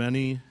heard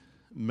many,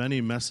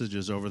 many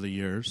messages over the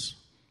years.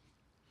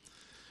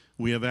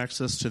 We have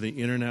access to the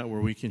internet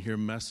where we can hear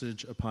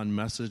message upon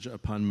message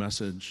upon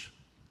message.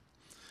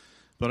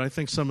 But I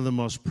think some of the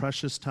most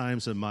precious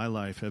times in my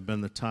life have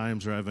been the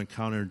times where I've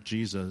encountered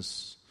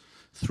Jesus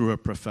through a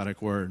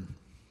prophetic word.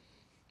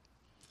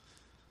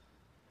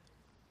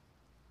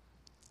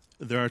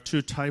 There are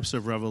 2 types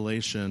of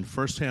revelation.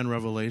 First-hand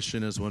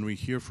revelation is when we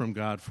hear from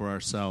God for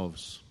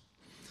ourselves.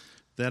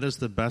 That is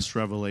the best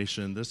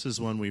revelation. This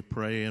is when we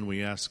pray and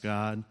we ask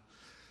God,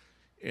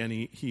 and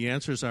He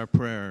answers our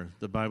prayer.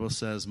 The Bible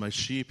says, "My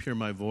sheep hear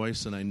my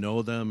voice, and I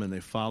know them, and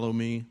they follow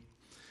me.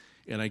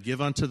 And I give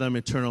unto them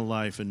eternal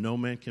life, and no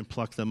man can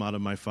pluck them out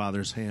of my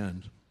Father's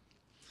hand."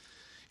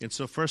 And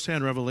so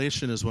first-hand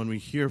revelation is when we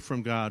hear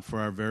from God for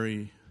our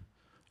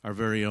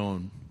very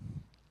own.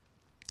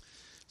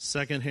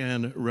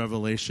 Second-hand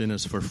revelation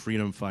is for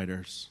freedom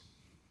fighters.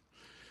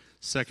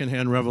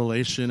 Second-hand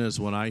revelation is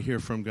when I hear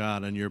from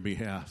God on your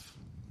behalf.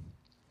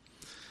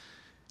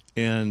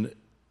 And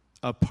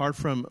apart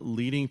from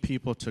leading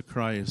people to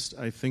Christ,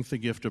 I think the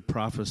gift of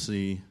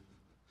prophecy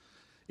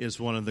is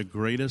one of the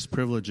greatest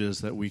privileges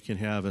that we can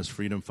have as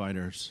freedom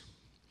fighters.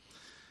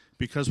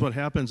 Because what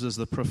happens is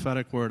the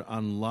prophetic word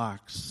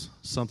unlocks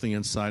something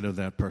inside of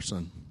that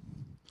person.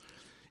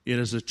 It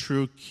is a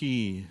true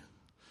key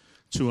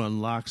to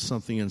unlock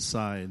something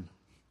inside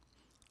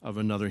of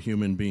another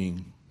human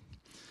being.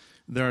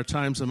 There are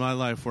times in my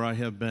life where I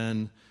have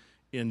been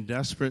in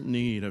desperate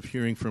need of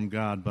hearing from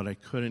God, but I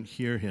couldn't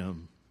hear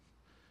Him.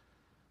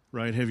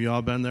 Right? Have you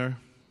all been there?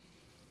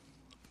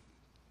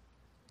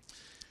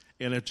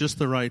 And at just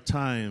the right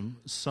time,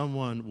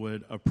 someone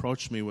would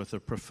approach me with a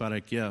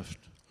prophetic gift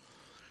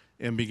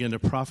and begin to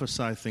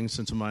prophesy things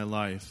into my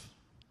life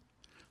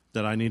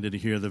that I needed to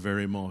hear the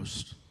very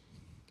most.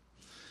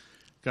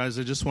 Guys,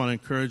 I just want to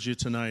encourage you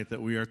tonight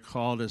that we are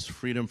called as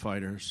freedom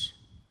fighters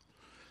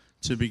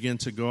to begin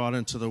to go out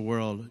into the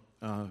world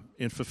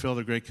and fulfill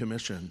the Great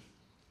Commission.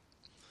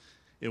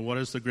 And what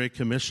is the Great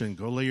Commission?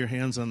 Go lay your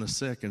hands on the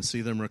sick and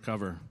see them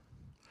recover.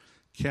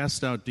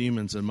 Cast out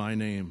demons in my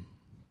name.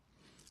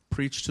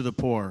 Preach to the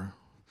poor.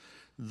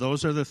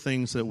 Those are the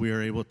things that we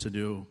are able to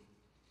do.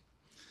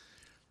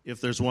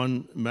 If there's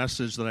one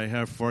message that I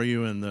have for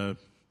you in the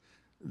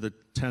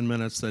 10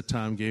 minutes that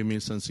Tom gave me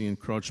since he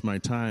encroached my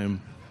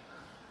time,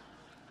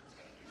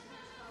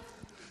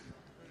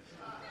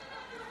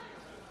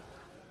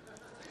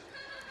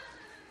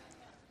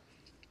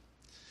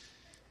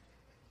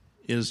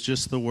 is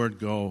just the word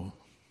go.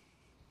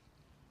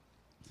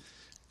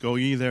 Go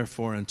ye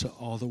therefore into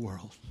all the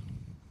world.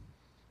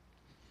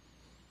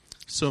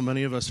 So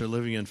many of us are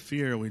living in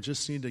fear. We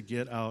just need to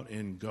get out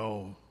and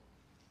go.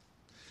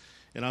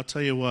 And I'll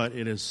tell you what,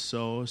 it is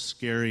so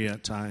scary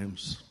at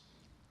times.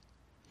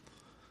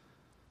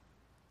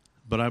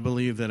 But I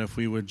believe that if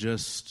we would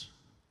just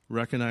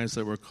recognize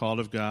that we're called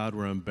of God,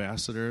 we're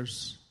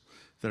ambassadors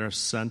that are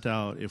sent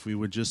out, if we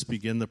would just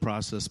begin the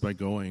process by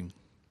going.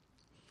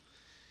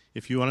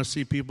 If you want to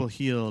see people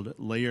healed,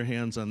 lay your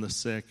hands on the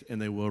sick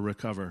and they will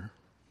recover.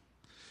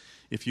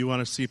 If you want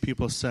to see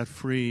people set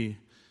free,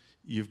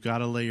 you've got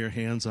to lay your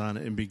hands on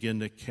it and begin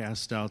to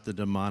cast out the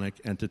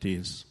demonic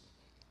entities.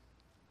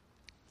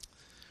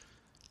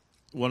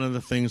 One of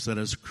the things that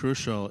is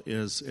crucial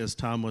is, as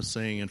Tom was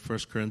saying in 1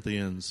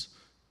 Corinthians,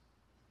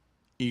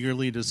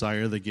 eagerly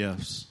desire the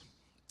gifts.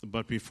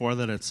 But before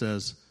that it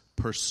says,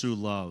 pursue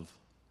love.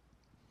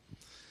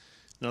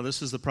 Now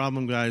this is the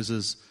problem, guys,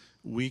 is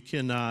we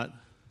cannot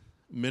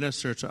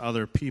minister to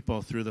other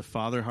people through the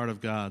Father heart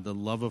of God, the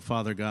love of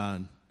Father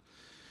God,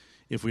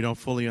 if we don't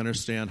fully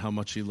understand how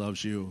much He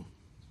loves you.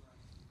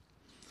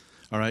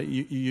 All right?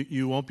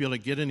 You won't be able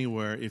to get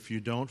anywhere if you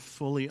don't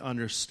fully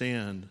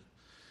understand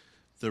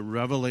the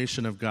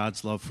revelation of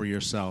God's love for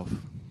yourself.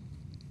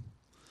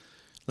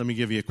 Let me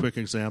give you a quick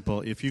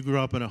example. If you grew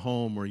up in a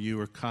home where you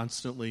were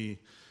constantly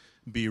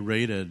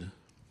berated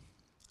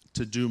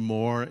to do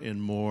more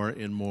and more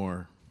and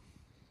more.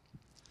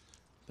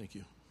 Thank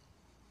you.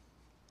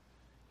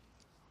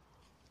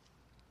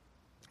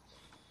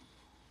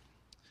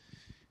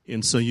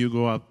 And so you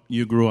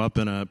grew up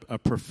in a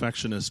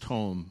perfectionist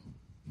home.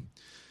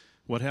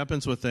 What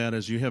happens with that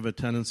is you have a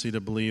tendency to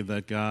believe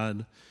that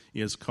God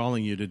is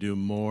calling you to do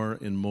more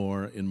and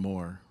more and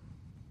more.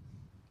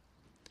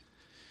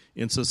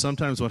 And so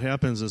sometimes what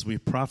happens is we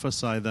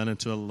prophesy then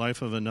into a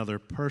life of another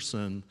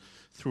person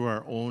through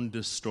our own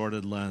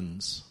distorted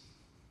lens.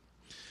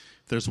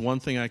 If there's one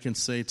thing I can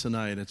say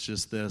tonight, it's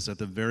just this. At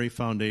the very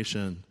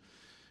foundation,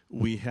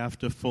 we have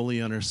to fully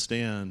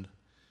understand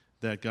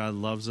that God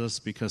loves us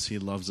because he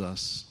loves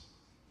us.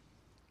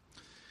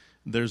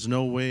 There's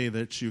no way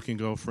that you can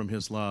go from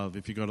his love.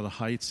 If you go to the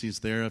heights, he's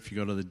there. If you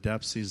go to the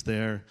depths, he's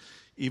there.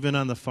 Even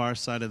on the far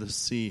side of the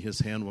sea, his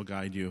hand will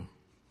guide you.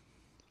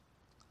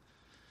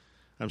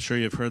 I'm sure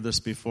you've heard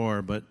this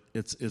before, but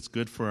it's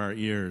good for our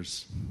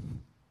ears.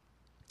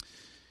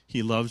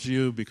 He loves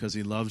you because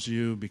he loves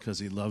you because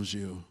he loves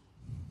you.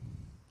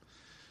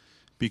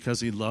 Because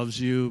he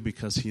loves you,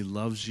 because he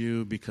loves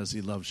you, because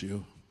he loves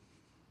you.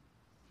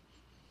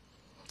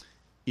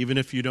 Even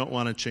if you don't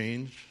want to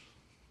change,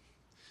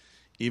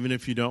 even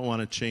if you don't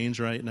want to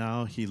change right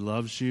now, he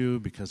loves you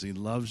because he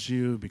loves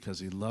you, because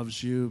he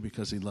loves you,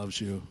 because he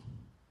loves you.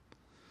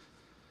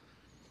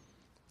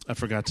 I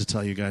forgot to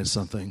tell you guys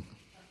something.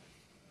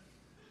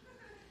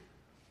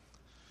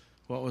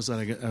 What was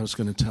that I was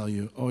going to tell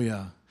you? Oh,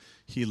 yeah.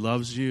 He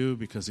loves you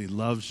because he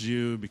loves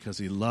you, because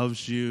he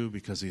loves you,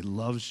 because he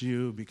loves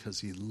you, because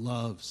he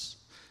loves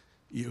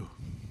you.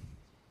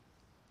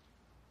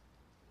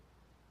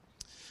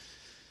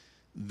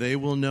 They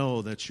will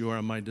know that you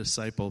are my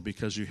disciple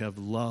because you have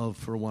love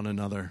for one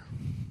another.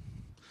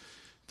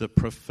 The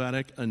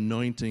prophetic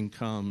anointing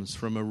comes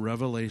from a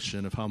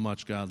revelation of how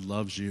much God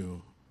loves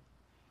you.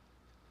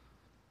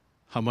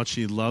 How much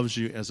he loves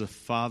you as a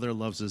father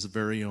loves his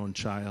very own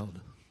child.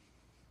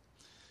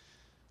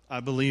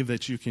 I believe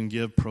that you can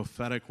give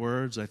prophetic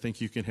words. I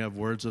think you can have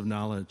words of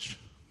knowledge.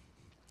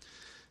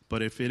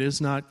 But if it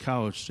is not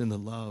couched in the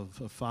love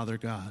of Father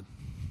God,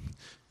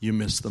 you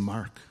miss the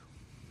mark.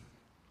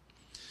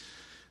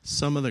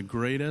 Some of the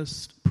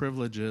greatest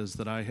privileges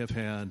that I have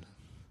had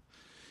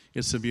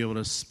is to be able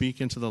to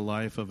speak into the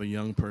life of a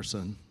young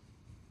person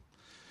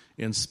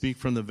and speak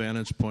from the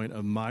vantage point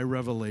of my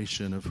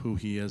revelation of who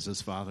he is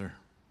as Father.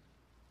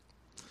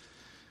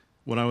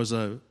 When I was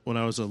a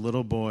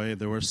little boy,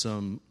 there were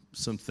some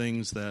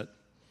things that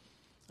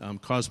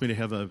caused me to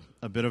have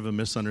a bit of a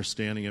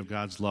misunderstanding of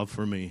God's love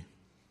for me.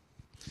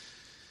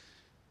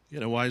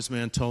 Yet a wise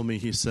man told me,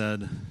 he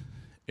said,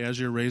 as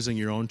you're raising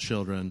your own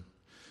children,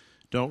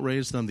 don't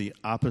raise them the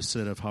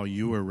opposite of how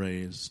you were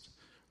raised.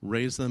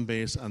 Raise them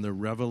based on the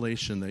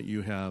revelation that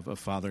you have of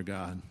Father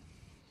God.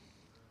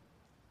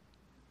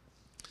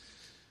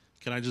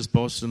 Can I just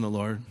boast in the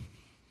Lord?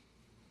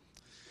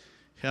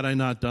 Had I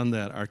not done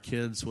that, our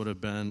kids would have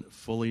been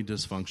fully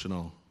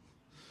dysfunctional.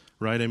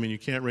 Right? I mean, you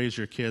can't raise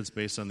your kids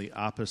based on the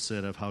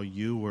opposite of how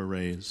you were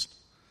raised.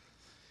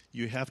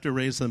 You have to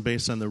raise them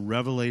based on the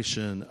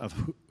revelation of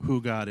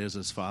who God is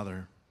as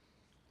Father.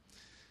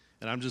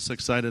 And I'm just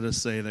excited to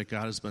say that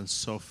God has been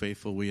so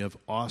faithful. We have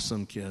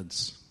awesome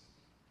kids.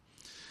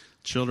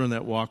 Children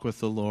that walk with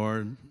the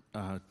Lord,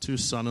 2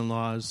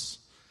 son-in-laws,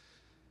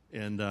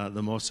 and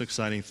the most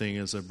exciting thing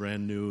is a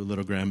brand new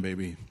little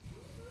grandbaby,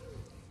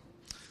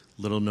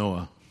 little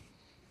Noah.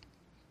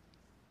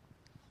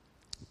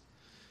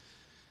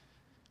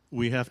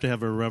 We have to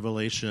have a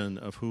revelation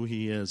of who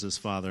he is as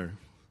Father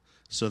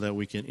so that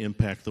we can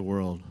impact the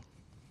world.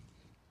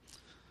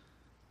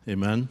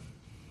 Amen?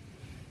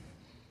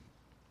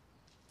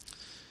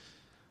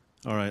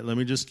 All right, let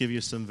me just give you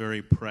some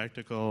very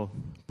practical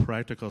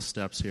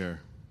steps here.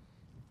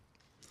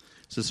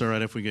 Is this all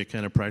right if we get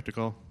kind of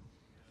practical?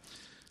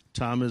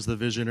 Tom is the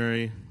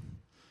visionary.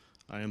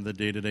 I am the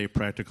day-to-day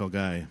practical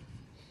guy.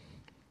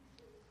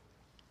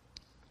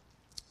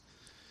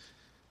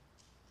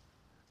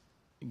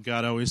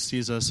 God always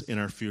sees us in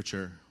our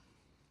future.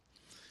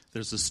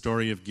 There's a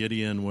story of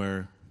Gideon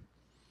where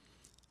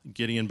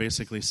Gideon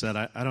basically said,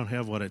 I don't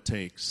have what it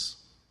takes.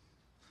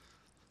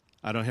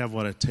 I don't have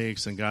what it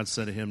takes. And God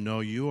said to him, no,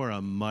 you are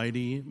a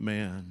mighty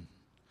man.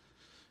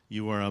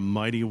 You are a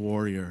mighty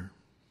warrior.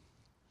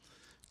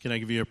 Can I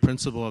give you a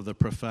principle of the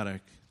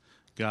prophetic?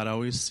 God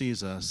always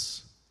sees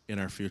us in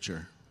our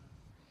future.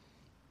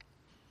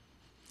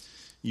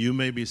 You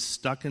may be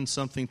stuck in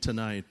something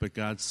tonight, but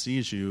God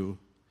sees you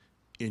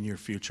in your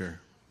future.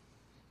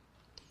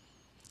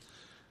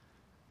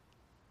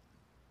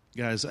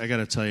 Guys, I got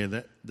to tell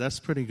you,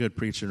 that's pretty good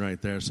preaching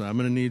right there. So I'm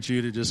going to need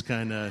you to just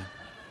kind of...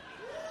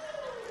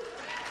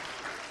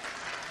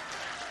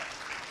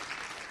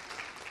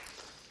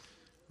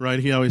 Right,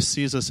 he always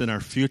sees us in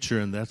our future,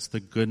 and that's the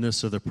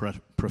goodness of the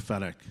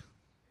prophetic. Amen.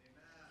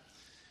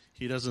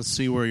 He doesn't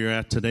see where you're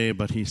at today,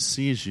 but he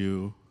sees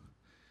you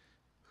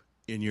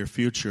in your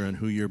future and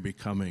who you're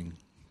becoming.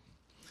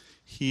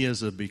 He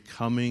is a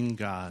becoming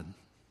God.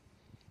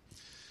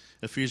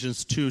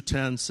 Ephesians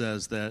 2:10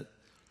 says that,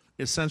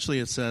 essentially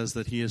it says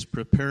that he is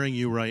preparing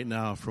you right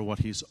now for what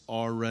he's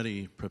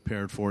already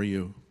prepared for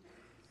you.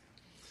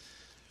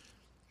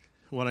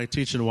 When I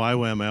teach in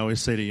YWAM, I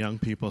always say to young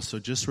people, so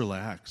just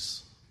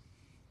relax.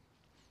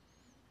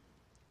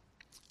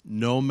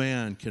 No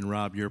man can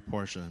rob your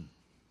portion.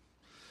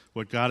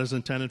 What God has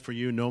intended for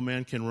you, no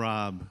man can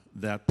rob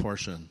that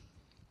portion.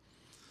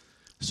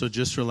 So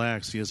just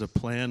relax. He has a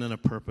plan and a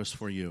purpose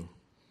for you.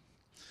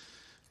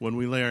 When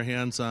we lay our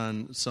hands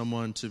on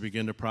someone to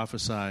begin to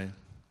prophesy,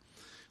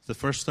 the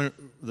first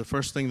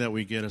thing that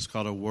we get is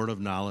called a word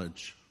of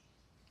knowledge.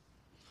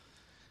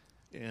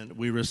 And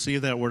we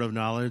receive that word of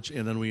knowledge,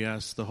 and then we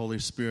ask the Holy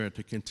Spirit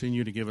to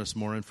continue to give us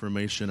more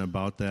information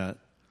about that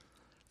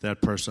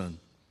person.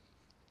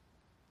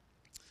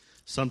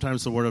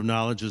 Sometimes the word of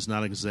knowledge is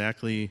not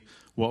exactly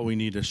what we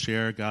need to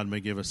share. God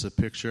may give us a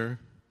picture,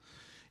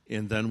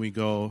 and then we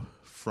go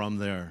from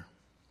there.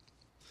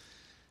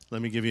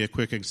 Let me give you a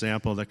quick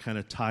example that kind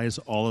of ties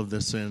all of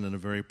this in a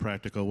very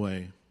practical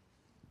way.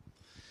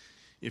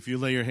 If you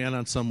lay your hand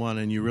on someone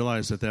and you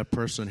realize that that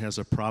person has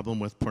a problem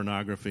with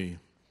pornography,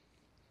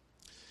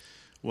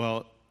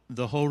 well,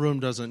 the whole room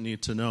doesn't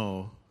need to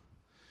know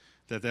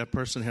that that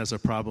person has a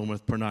problem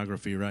with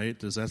pornography, right?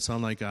 Does that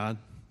sound like God?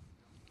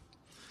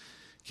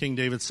 King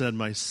David said,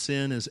 "My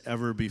sin is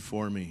ever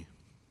before me."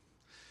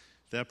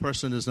 That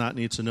person does not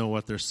need to know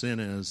what their sin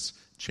is.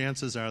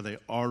 Chances are they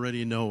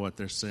already know what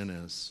their sin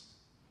is.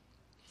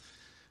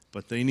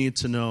 But they need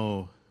to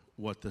know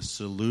what the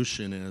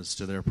solution is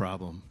to their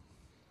problem.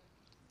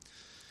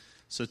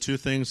 So 2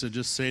 things to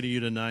just say to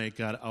you tonight.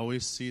 God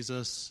always sees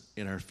us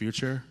in our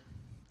future.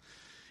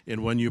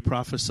 And when you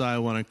prophesy, I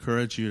want to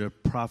encourage you to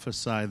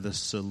prophesy the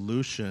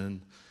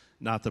solution,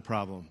 not the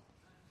problem.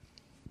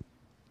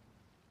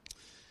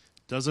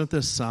 Doesn't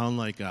this sound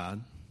like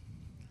God?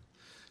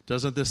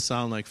 Doesn't this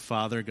sound like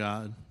Father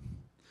God?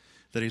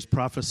 That He's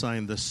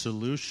prophesying the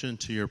solution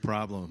to your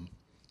problem.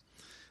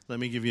 Let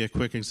me give you a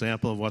quick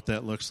example of what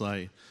that looks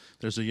like.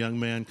 There's a young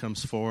man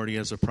comes forward. He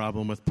has a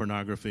problem with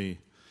pornography.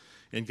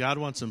 And God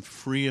wants him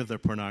free of the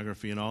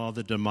pornography and all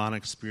the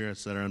demonic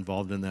spirits that are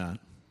involved in that.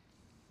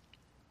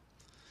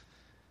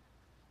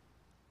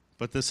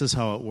 But this is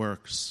how it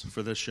works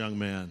for this young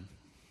man.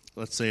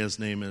 Let's say his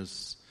name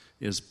is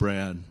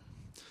Brad.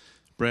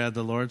 Brad,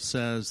 the Lord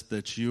says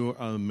that you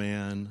are a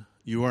man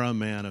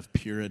of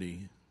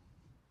purity.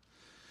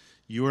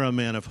 You are a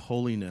man of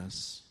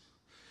holiness.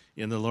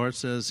 And the Lord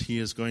says He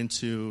is going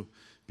to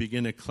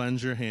begin to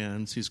cleanse your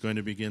hands. He's going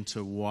to begin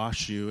to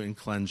wash you and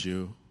cleanse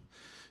you.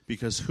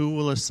 Because who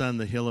will ascend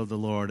the hill of the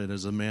Lord? It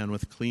is a man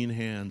with clean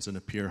hands and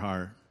a pure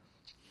heart.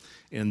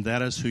 And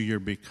that is who you're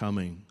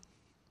becoming.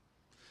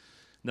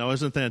 Now,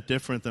 isn't that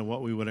different than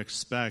what we would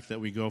expect,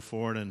 that we go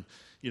forward and,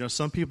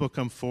 some people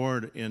come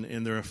forward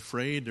and they're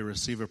afraid to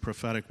receive a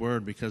prophetic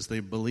word because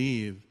they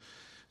believe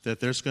that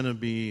there's going to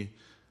be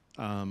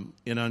an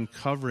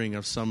uncovering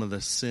of some of the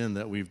sin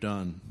that we've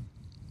done.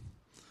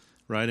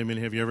 Right? I mean,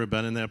 have you ever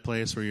been in that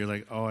place where you're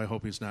like, oh, I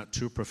hope he's not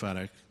too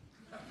prophetic?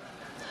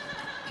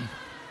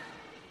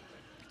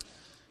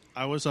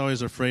 I was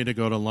always afraid to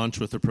go to lunch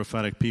with the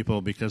prophetic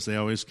people because they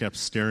always kept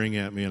staring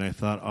at me, and I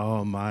thought,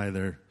 oh my,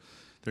 they're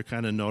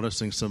kind of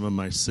noticing some of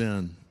my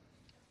sin.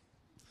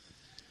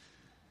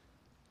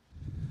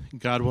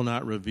 God will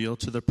not reveal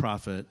to the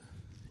prophet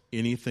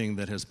anything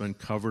that has been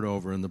covered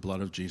over in the blood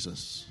of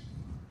Jesus.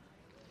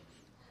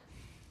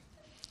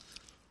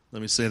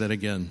 Let me say that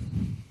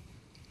again.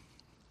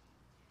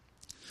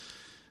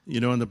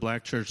 In the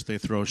black church, they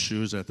throw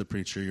shoes at the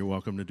preacher. You're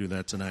welcome to do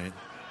that tonight.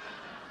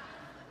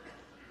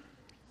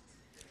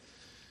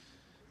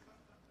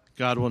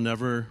 God will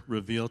never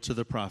reveal to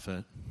the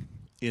prophet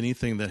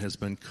anything that has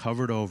been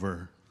covered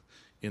over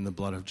in the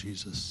blood of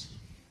Jesus.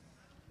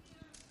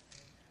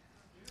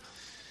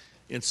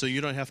 And so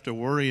you don't have to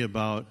worry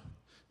about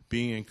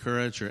being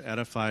encouraged or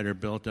edified or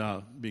built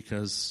up,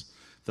 because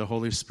the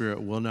Holy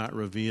Spirit will not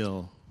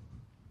reveal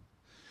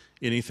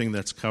anything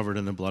that's covered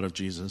in the blood of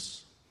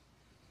Jesus.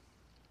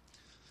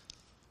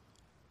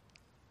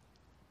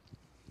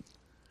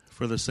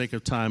 For the sake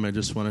of time, I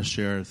just want to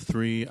share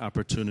 3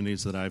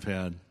 opportunities that I've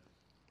had.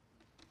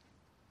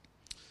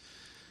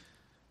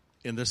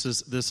 And this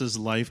is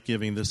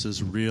life-giving. This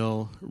is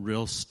real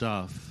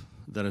stuff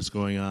that is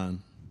going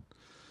on.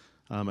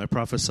 I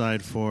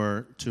prophesied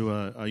to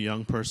a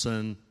young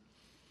person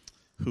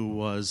who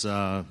was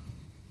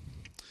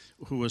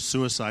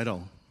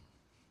suicidal,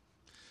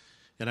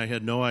 and I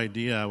had no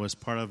idea. I was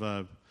part of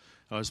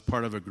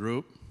a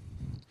group,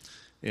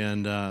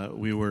 and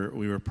we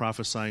were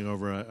prophesying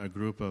over a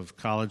group of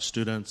college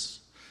students.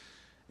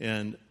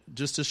 And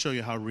just to show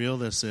you how real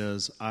this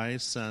is, I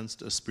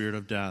sensed a spirit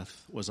of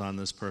death was on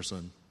this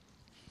person.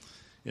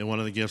 And one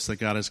of the gifts that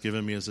God has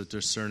given me is a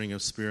discerning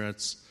of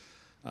spirits.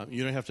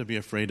 You don't have to be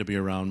afraid to be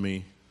around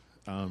me.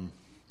 I'm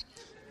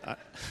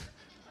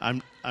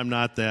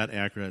not that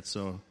accurate,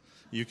 so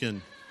you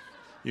can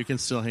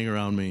still hang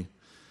around me.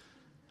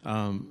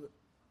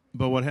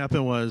 But what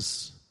happened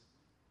was,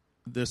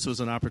 this was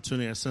an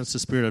opportunity. I sensed the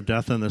spirit of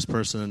death on this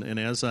person, and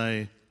as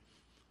I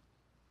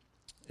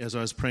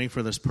was praying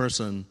for this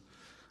person,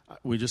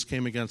 we just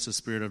came against the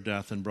spirit of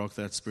death and broke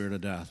that spirit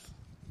of death.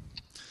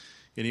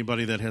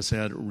 Anybody that has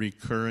had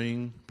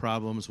recurring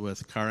problems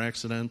with car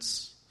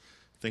accidents,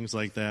 things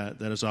like that,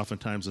 that is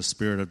oftentimes a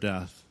spirit of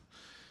death.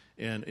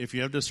 And if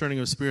you have discerning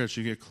of spirits,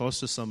 you get close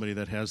to somebody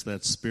that has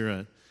that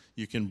spirit,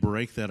 you can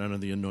break that under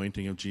the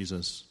anointing of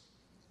Jesus.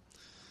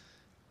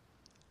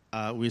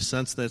 We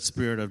sensed that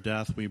spirit of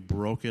death. We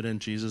broke it in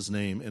Jesus'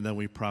 name, and then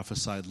we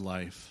prophesied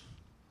life.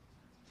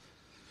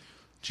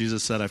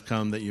 Jesus said, I've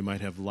come that you might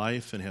have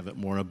life and have it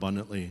more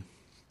abundantly.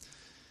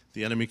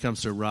 The enemy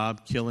comes to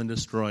rob, kill, and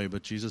destroy,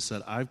 but Jesus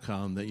said, I've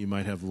come that you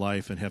might have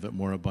life and have it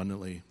more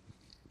abundantly.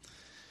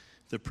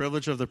 The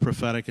privilege of the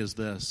prophetic is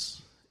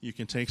this. You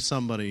can take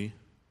somebody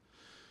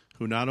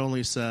who not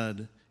only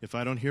said, if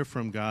I don't hear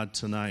from God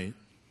tonight,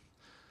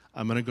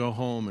 I'm going to go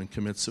home and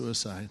commit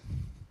suicide.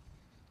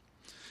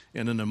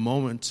 And in a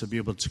moment to be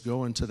able to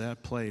go into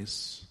that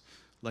place,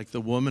 like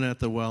the woman at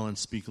the well, and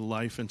speak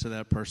life into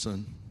that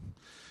person,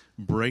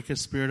 break a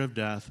spirit of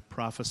death,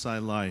 prophesy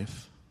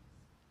life,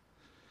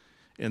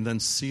 and then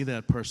see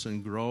that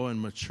person grow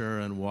and mature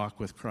and walk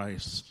with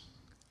Christ.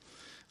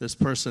 This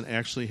person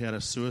actually had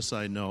a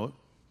suicide note.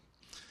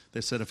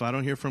 They said, if I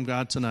don't hear from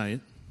God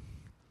tonight,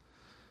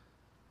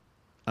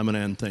 I'm going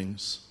to end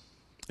things.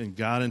 And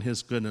God in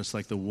his goodness,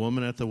 like the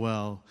woman at the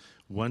well,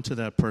 went to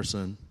that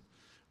person,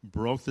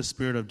 broke the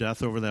spirit of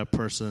death over that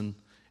person,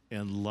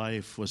 and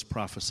life was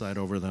prophesied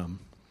over them.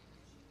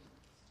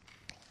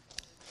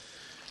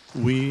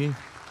 We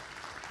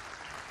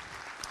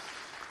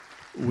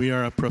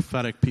are a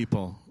prophetic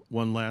people.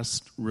 One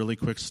last really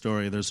quick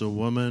story. There's a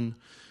woman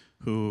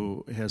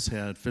who has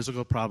had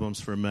physical problems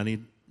for many,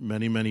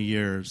 many, many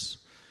years,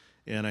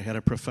 and I had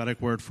a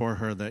prophetic word for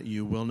her that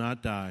you will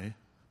not die.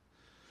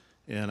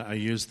 And I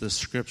used the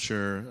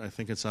scripture, I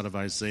think it's out of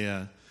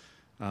Isaiah,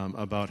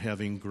 about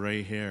having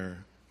gray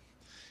hair.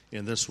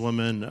 And this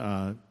woman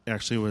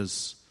actually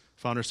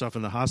found herself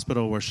in the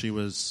hospital where she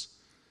was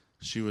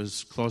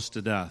close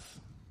to death.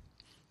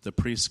 The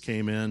priest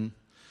came in.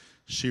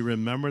 She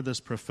remembered this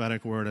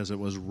prophetic word as it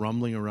was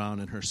rumbling around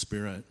in her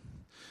spirit.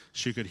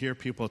 She could hear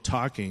people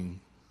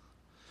talking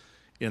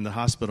in the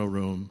hospital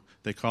room.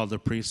 They called the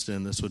priest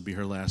in. This would be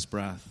her last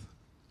breath.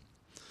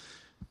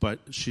 But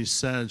she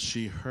said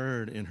she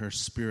heard in her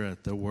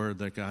spirit the word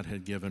that God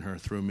had given her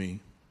through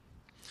me.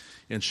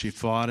 And she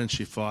fought and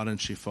she fought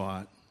and she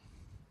fought.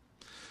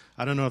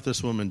 I don't know if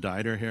this woman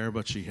dyed her hair,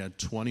 but she had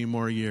 20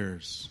 more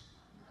years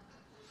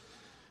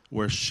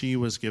where she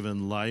was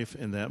given life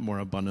and that more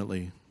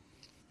abundantly.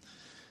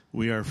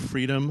 We are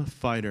freedom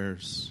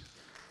fighters.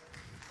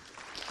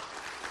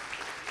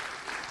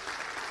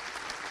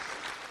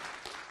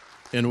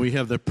 And we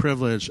have the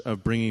privilege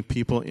of bringing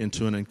people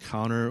into an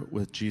encounter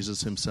with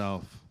Jesus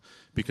himself,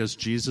 because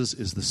Jesus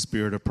is the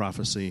spirit of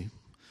prophecy.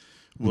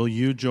 Will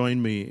you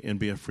join me and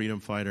be a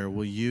freedom fighter?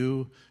 Will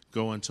you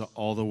go into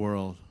all the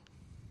world?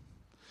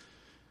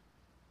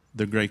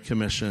 The Great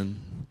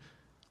Commission.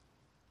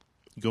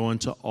 Go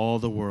into all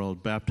the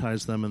world.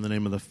 Baptize them in the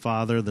name of the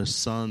Father, the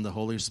Son, the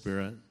Holy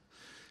Spirit.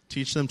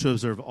 Teach them to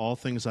observe all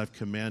things I've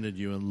commanded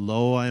you, and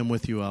lo, I am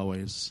with you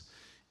always,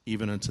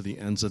 even unto the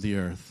ends of the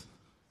earth.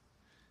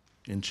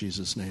 In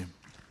Jesus' name.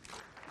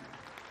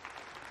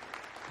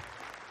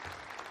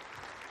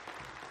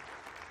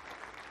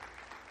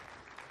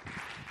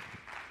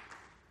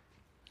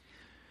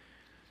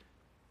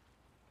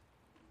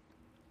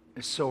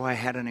 So I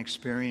had an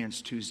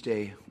experience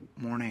Tuesday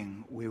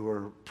morning. We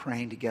were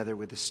praying together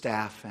with the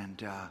staff,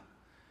 and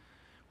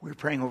we were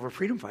praying over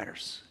freedom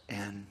fighters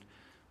and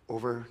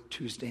over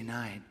Tuesday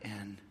night.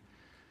 And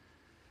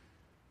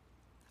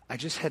I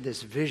just had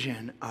this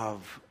vision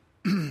of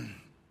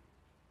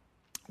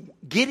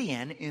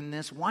Gideon in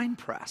this wine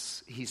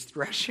press. He's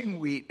threshing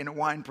wheat in a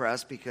wine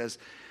press because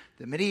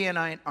the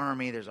Midianite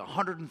army, there's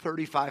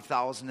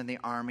 135,000 in the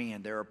army,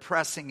 and they're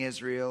oppressing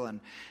Israel, and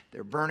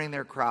they're burning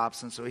their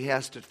crops, and so he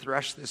has to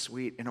thresh this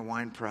wheat in a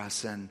wine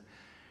press. And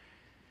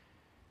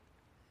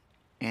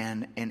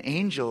an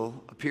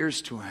angel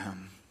appears to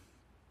him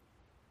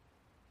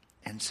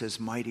and says,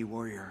 "Mighty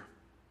warrior."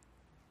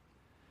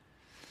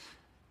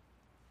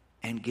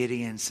 And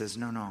Gideon says,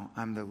 no,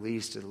 I'm the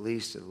least of the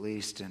least of the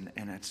least, and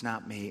it's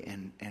not me,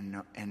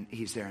 and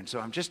he's there. And so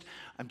I'm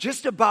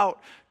just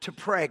about to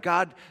pray.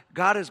 God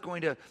is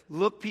going to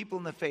look people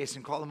in the face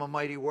and call them a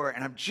mighty warrior,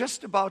 and I'm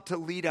just about to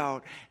lead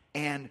out,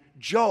 and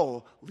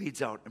Joe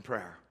leads out in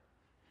prayer.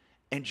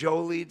 And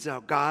Joe leads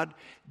out, God,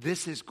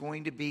 this is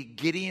going to be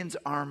Gideon's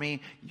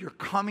army. You're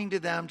coming to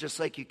them just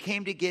like you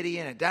came to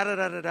Gideon, and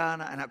da-da-da-da-da,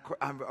 and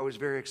I was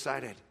very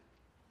excited.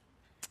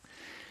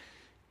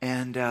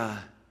 And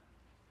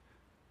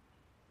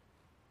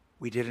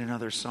we did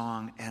another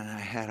song, and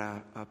I had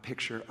a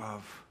picture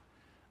of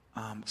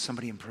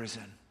somebody in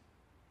prison.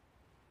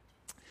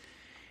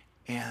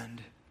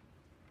 And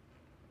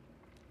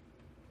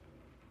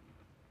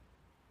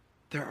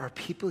there are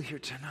people here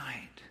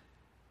tonight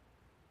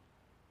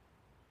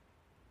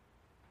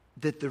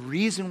that the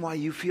reason why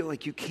you feel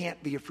like you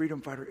can't be a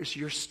freedom fighter is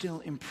you're still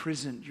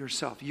imprisoned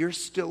yourself. You're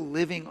still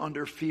living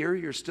under fear.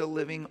 You're still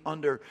living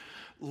under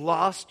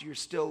lust. You're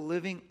still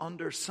living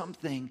under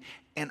something,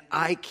 and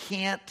I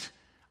can't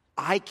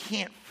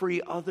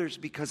free others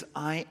because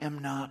I am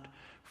not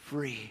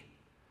free.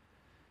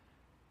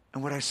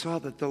 And what I saw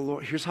that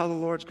here's how the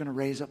Lord's going to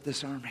raise up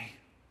this army.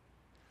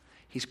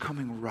 He's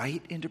coming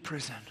right into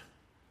prison.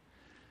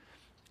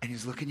 And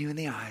he's looking you in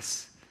the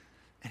eyes.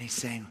 And he's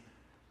saying,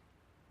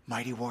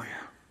 mighty warrior.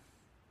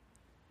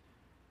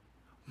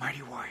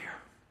 Mighty warrior.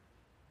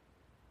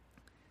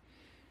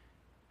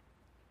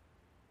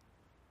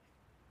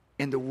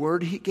 And the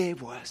word he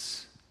gave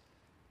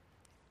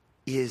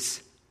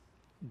is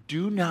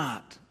do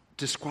not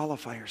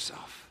disqualify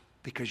yourself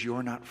because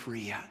you're not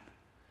free yet.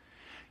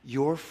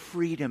 Your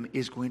freedom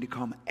is going to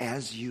come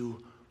as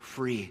you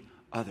free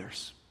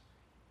others.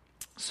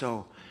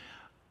 So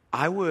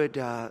I would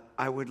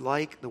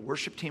like the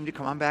worship team to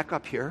come on back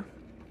up here.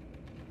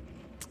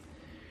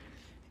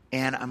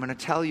 And I'm going to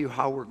tell you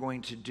how we're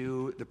going to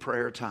do the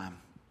prayer time.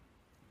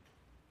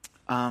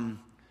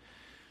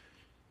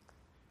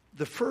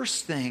 The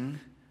first thing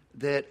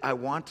that I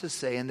want to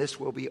say, and this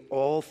will be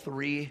all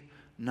 3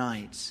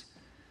 nights,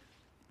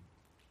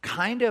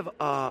 kind of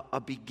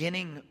a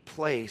beginning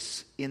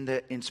place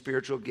in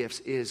spiritual gifts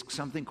is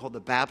something called the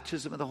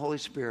baptism of the Holy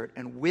Spirit,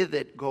 and with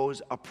it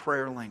goes a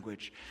prayer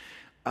language.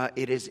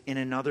 It is in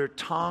another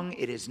tongue.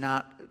 It is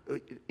not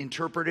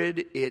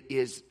interpreted. It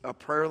is a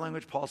prayer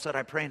language. Paul said,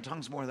 I pray in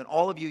tongues more than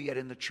all of you, yet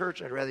in the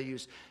church I'd rather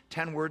use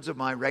 10 words of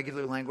my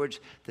regular language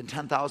than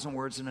 10,000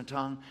 words in a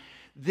tongue.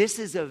 This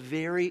is a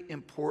very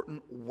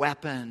important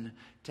weapon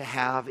to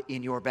have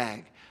in your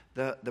bag,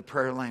 the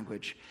prayer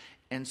language.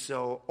 And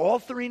so all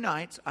 3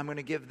 nights, I'm going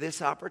to give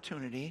this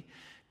opportunity.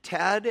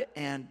 Ted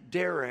and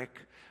Derek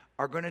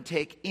are going to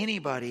take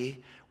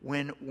anybody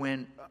when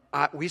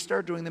we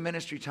start doing the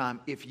ministry time.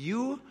 If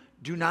you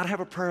do not have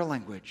a prayer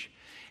language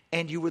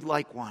and you would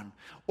like one,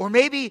 or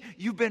maybe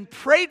you've been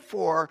prayed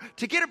for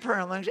to get a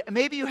prayer language, and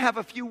maybe you have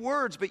a few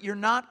words, but you're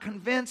not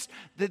convinced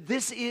that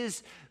this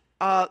is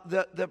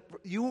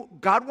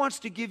God wants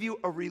to give you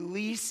a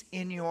release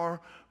in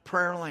your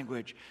prayer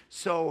language.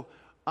 So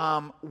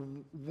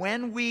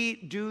when we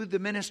do the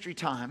ministry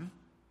time,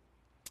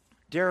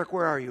 Derek,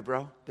 where are you,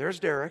 bro? There's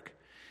Derek.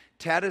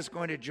 Ted is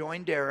going to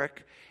join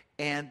Derek,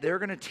 and they're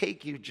going to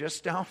take you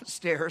just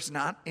downstairs,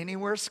 not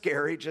anywhere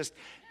scary, just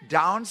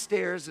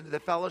downstairs into the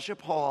fellowship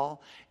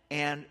hall,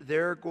 and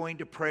they're going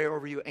to pray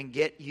over you and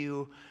get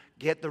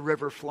the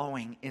river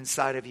flowing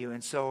inside of you.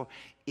 And so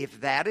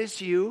if that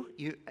is you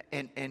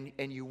and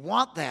you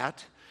want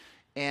that,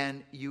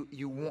 and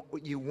you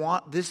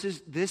want this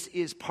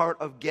is part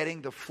of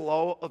getting the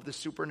flow of the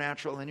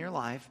supernatural in your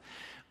life.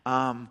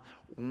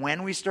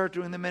 When we start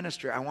doing the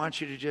ministry, I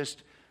want you to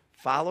just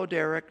follow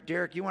Derek.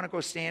 Derek, you want to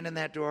go stand in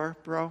that door,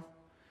 bro?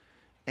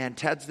 And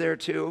Ted's there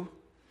too.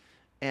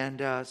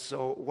 And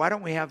so why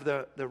don't we have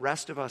the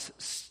rest of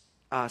us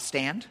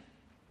stand?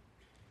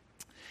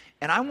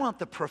 And I want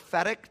the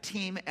prophetic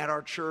team at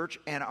our church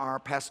and our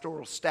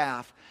pastoral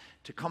staff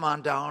to come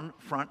on down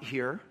front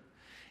here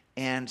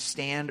and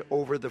stand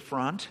over the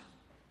front.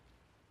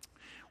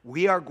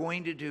 We are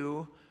going to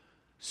do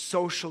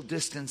social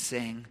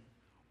distancing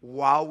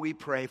while we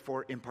pray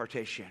for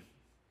impartation.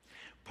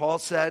 Paul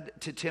said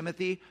to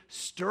Timothy,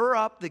 stir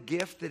up the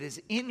gift that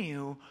is in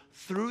you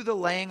through the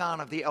laying on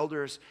of the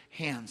elders'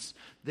 hands.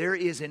 There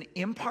is an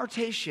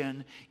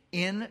impartation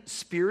in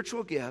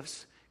spiritual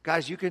gifts.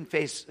 Guys, you can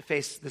face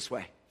this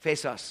way.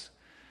 Face us.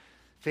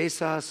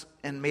 Face us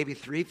and maybe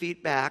 3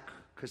 feet back,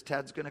 because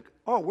Ted's going to...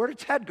 Oh, where did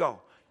Ted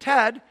go?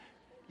 Ted,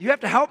 you have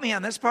to help me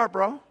on this part,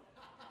 bro.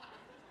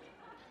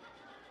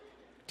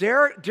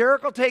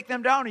 Derek will take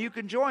them down and you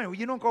can join.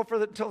 You don't go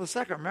until the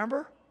second,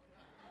 remember?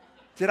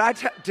 Did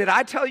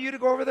I tell you to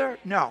go over there?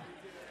 No. All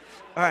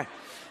right.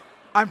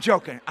 I'm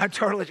joking.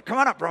 Come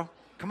on up, bro.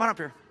 Come on up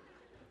here.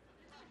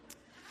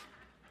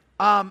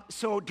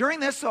 So during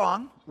this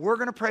song, we're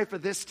going to pray for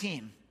this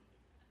team.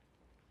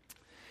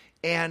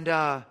 And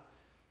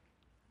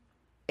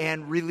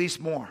release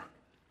more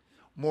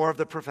of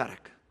the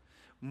prophetic.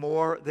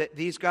 More that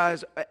these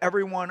guys,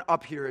 everyone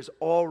up here is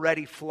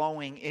already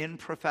flowing in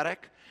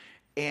prophetic.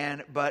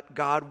 But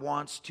God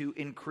wants to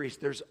increase.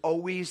 There's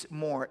always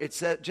more. It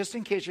says, just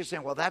in case you're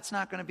saying, well, that's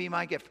not going to be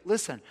my gift.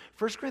 Listen,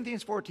 1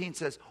 Corinthians 14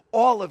 says,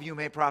 all of you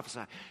may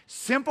prophesy.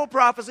 Simple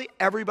prophecy,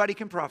 everybody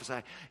can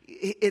prophesy.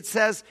 It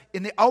says,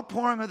 in the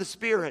outpouring of the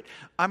Spirit,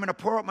 I'm going to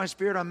pour out my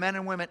Spirit on men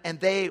and women, and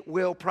they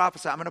will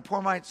prophesy. I'm going to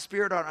pour my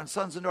Spirit out on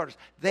sons and daughters.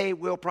 They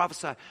will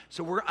prophesy.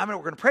 So we're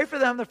going to pray for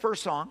them, the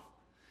first song,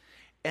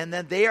 and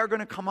then they are going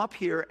to come up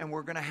here, and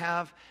we're going to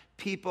have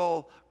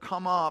people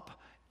come up.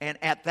 And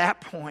at that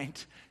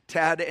point,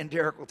 Ted and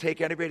Derek will take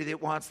anybody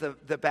that wants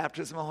the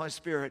baptism of the Holy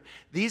Spirit.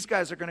 These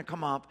guys are going to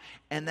come up,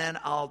 and then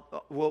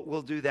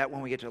we'll do that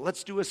when we get to it.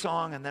 Let's do a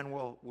song, and then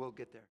we'll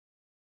get there.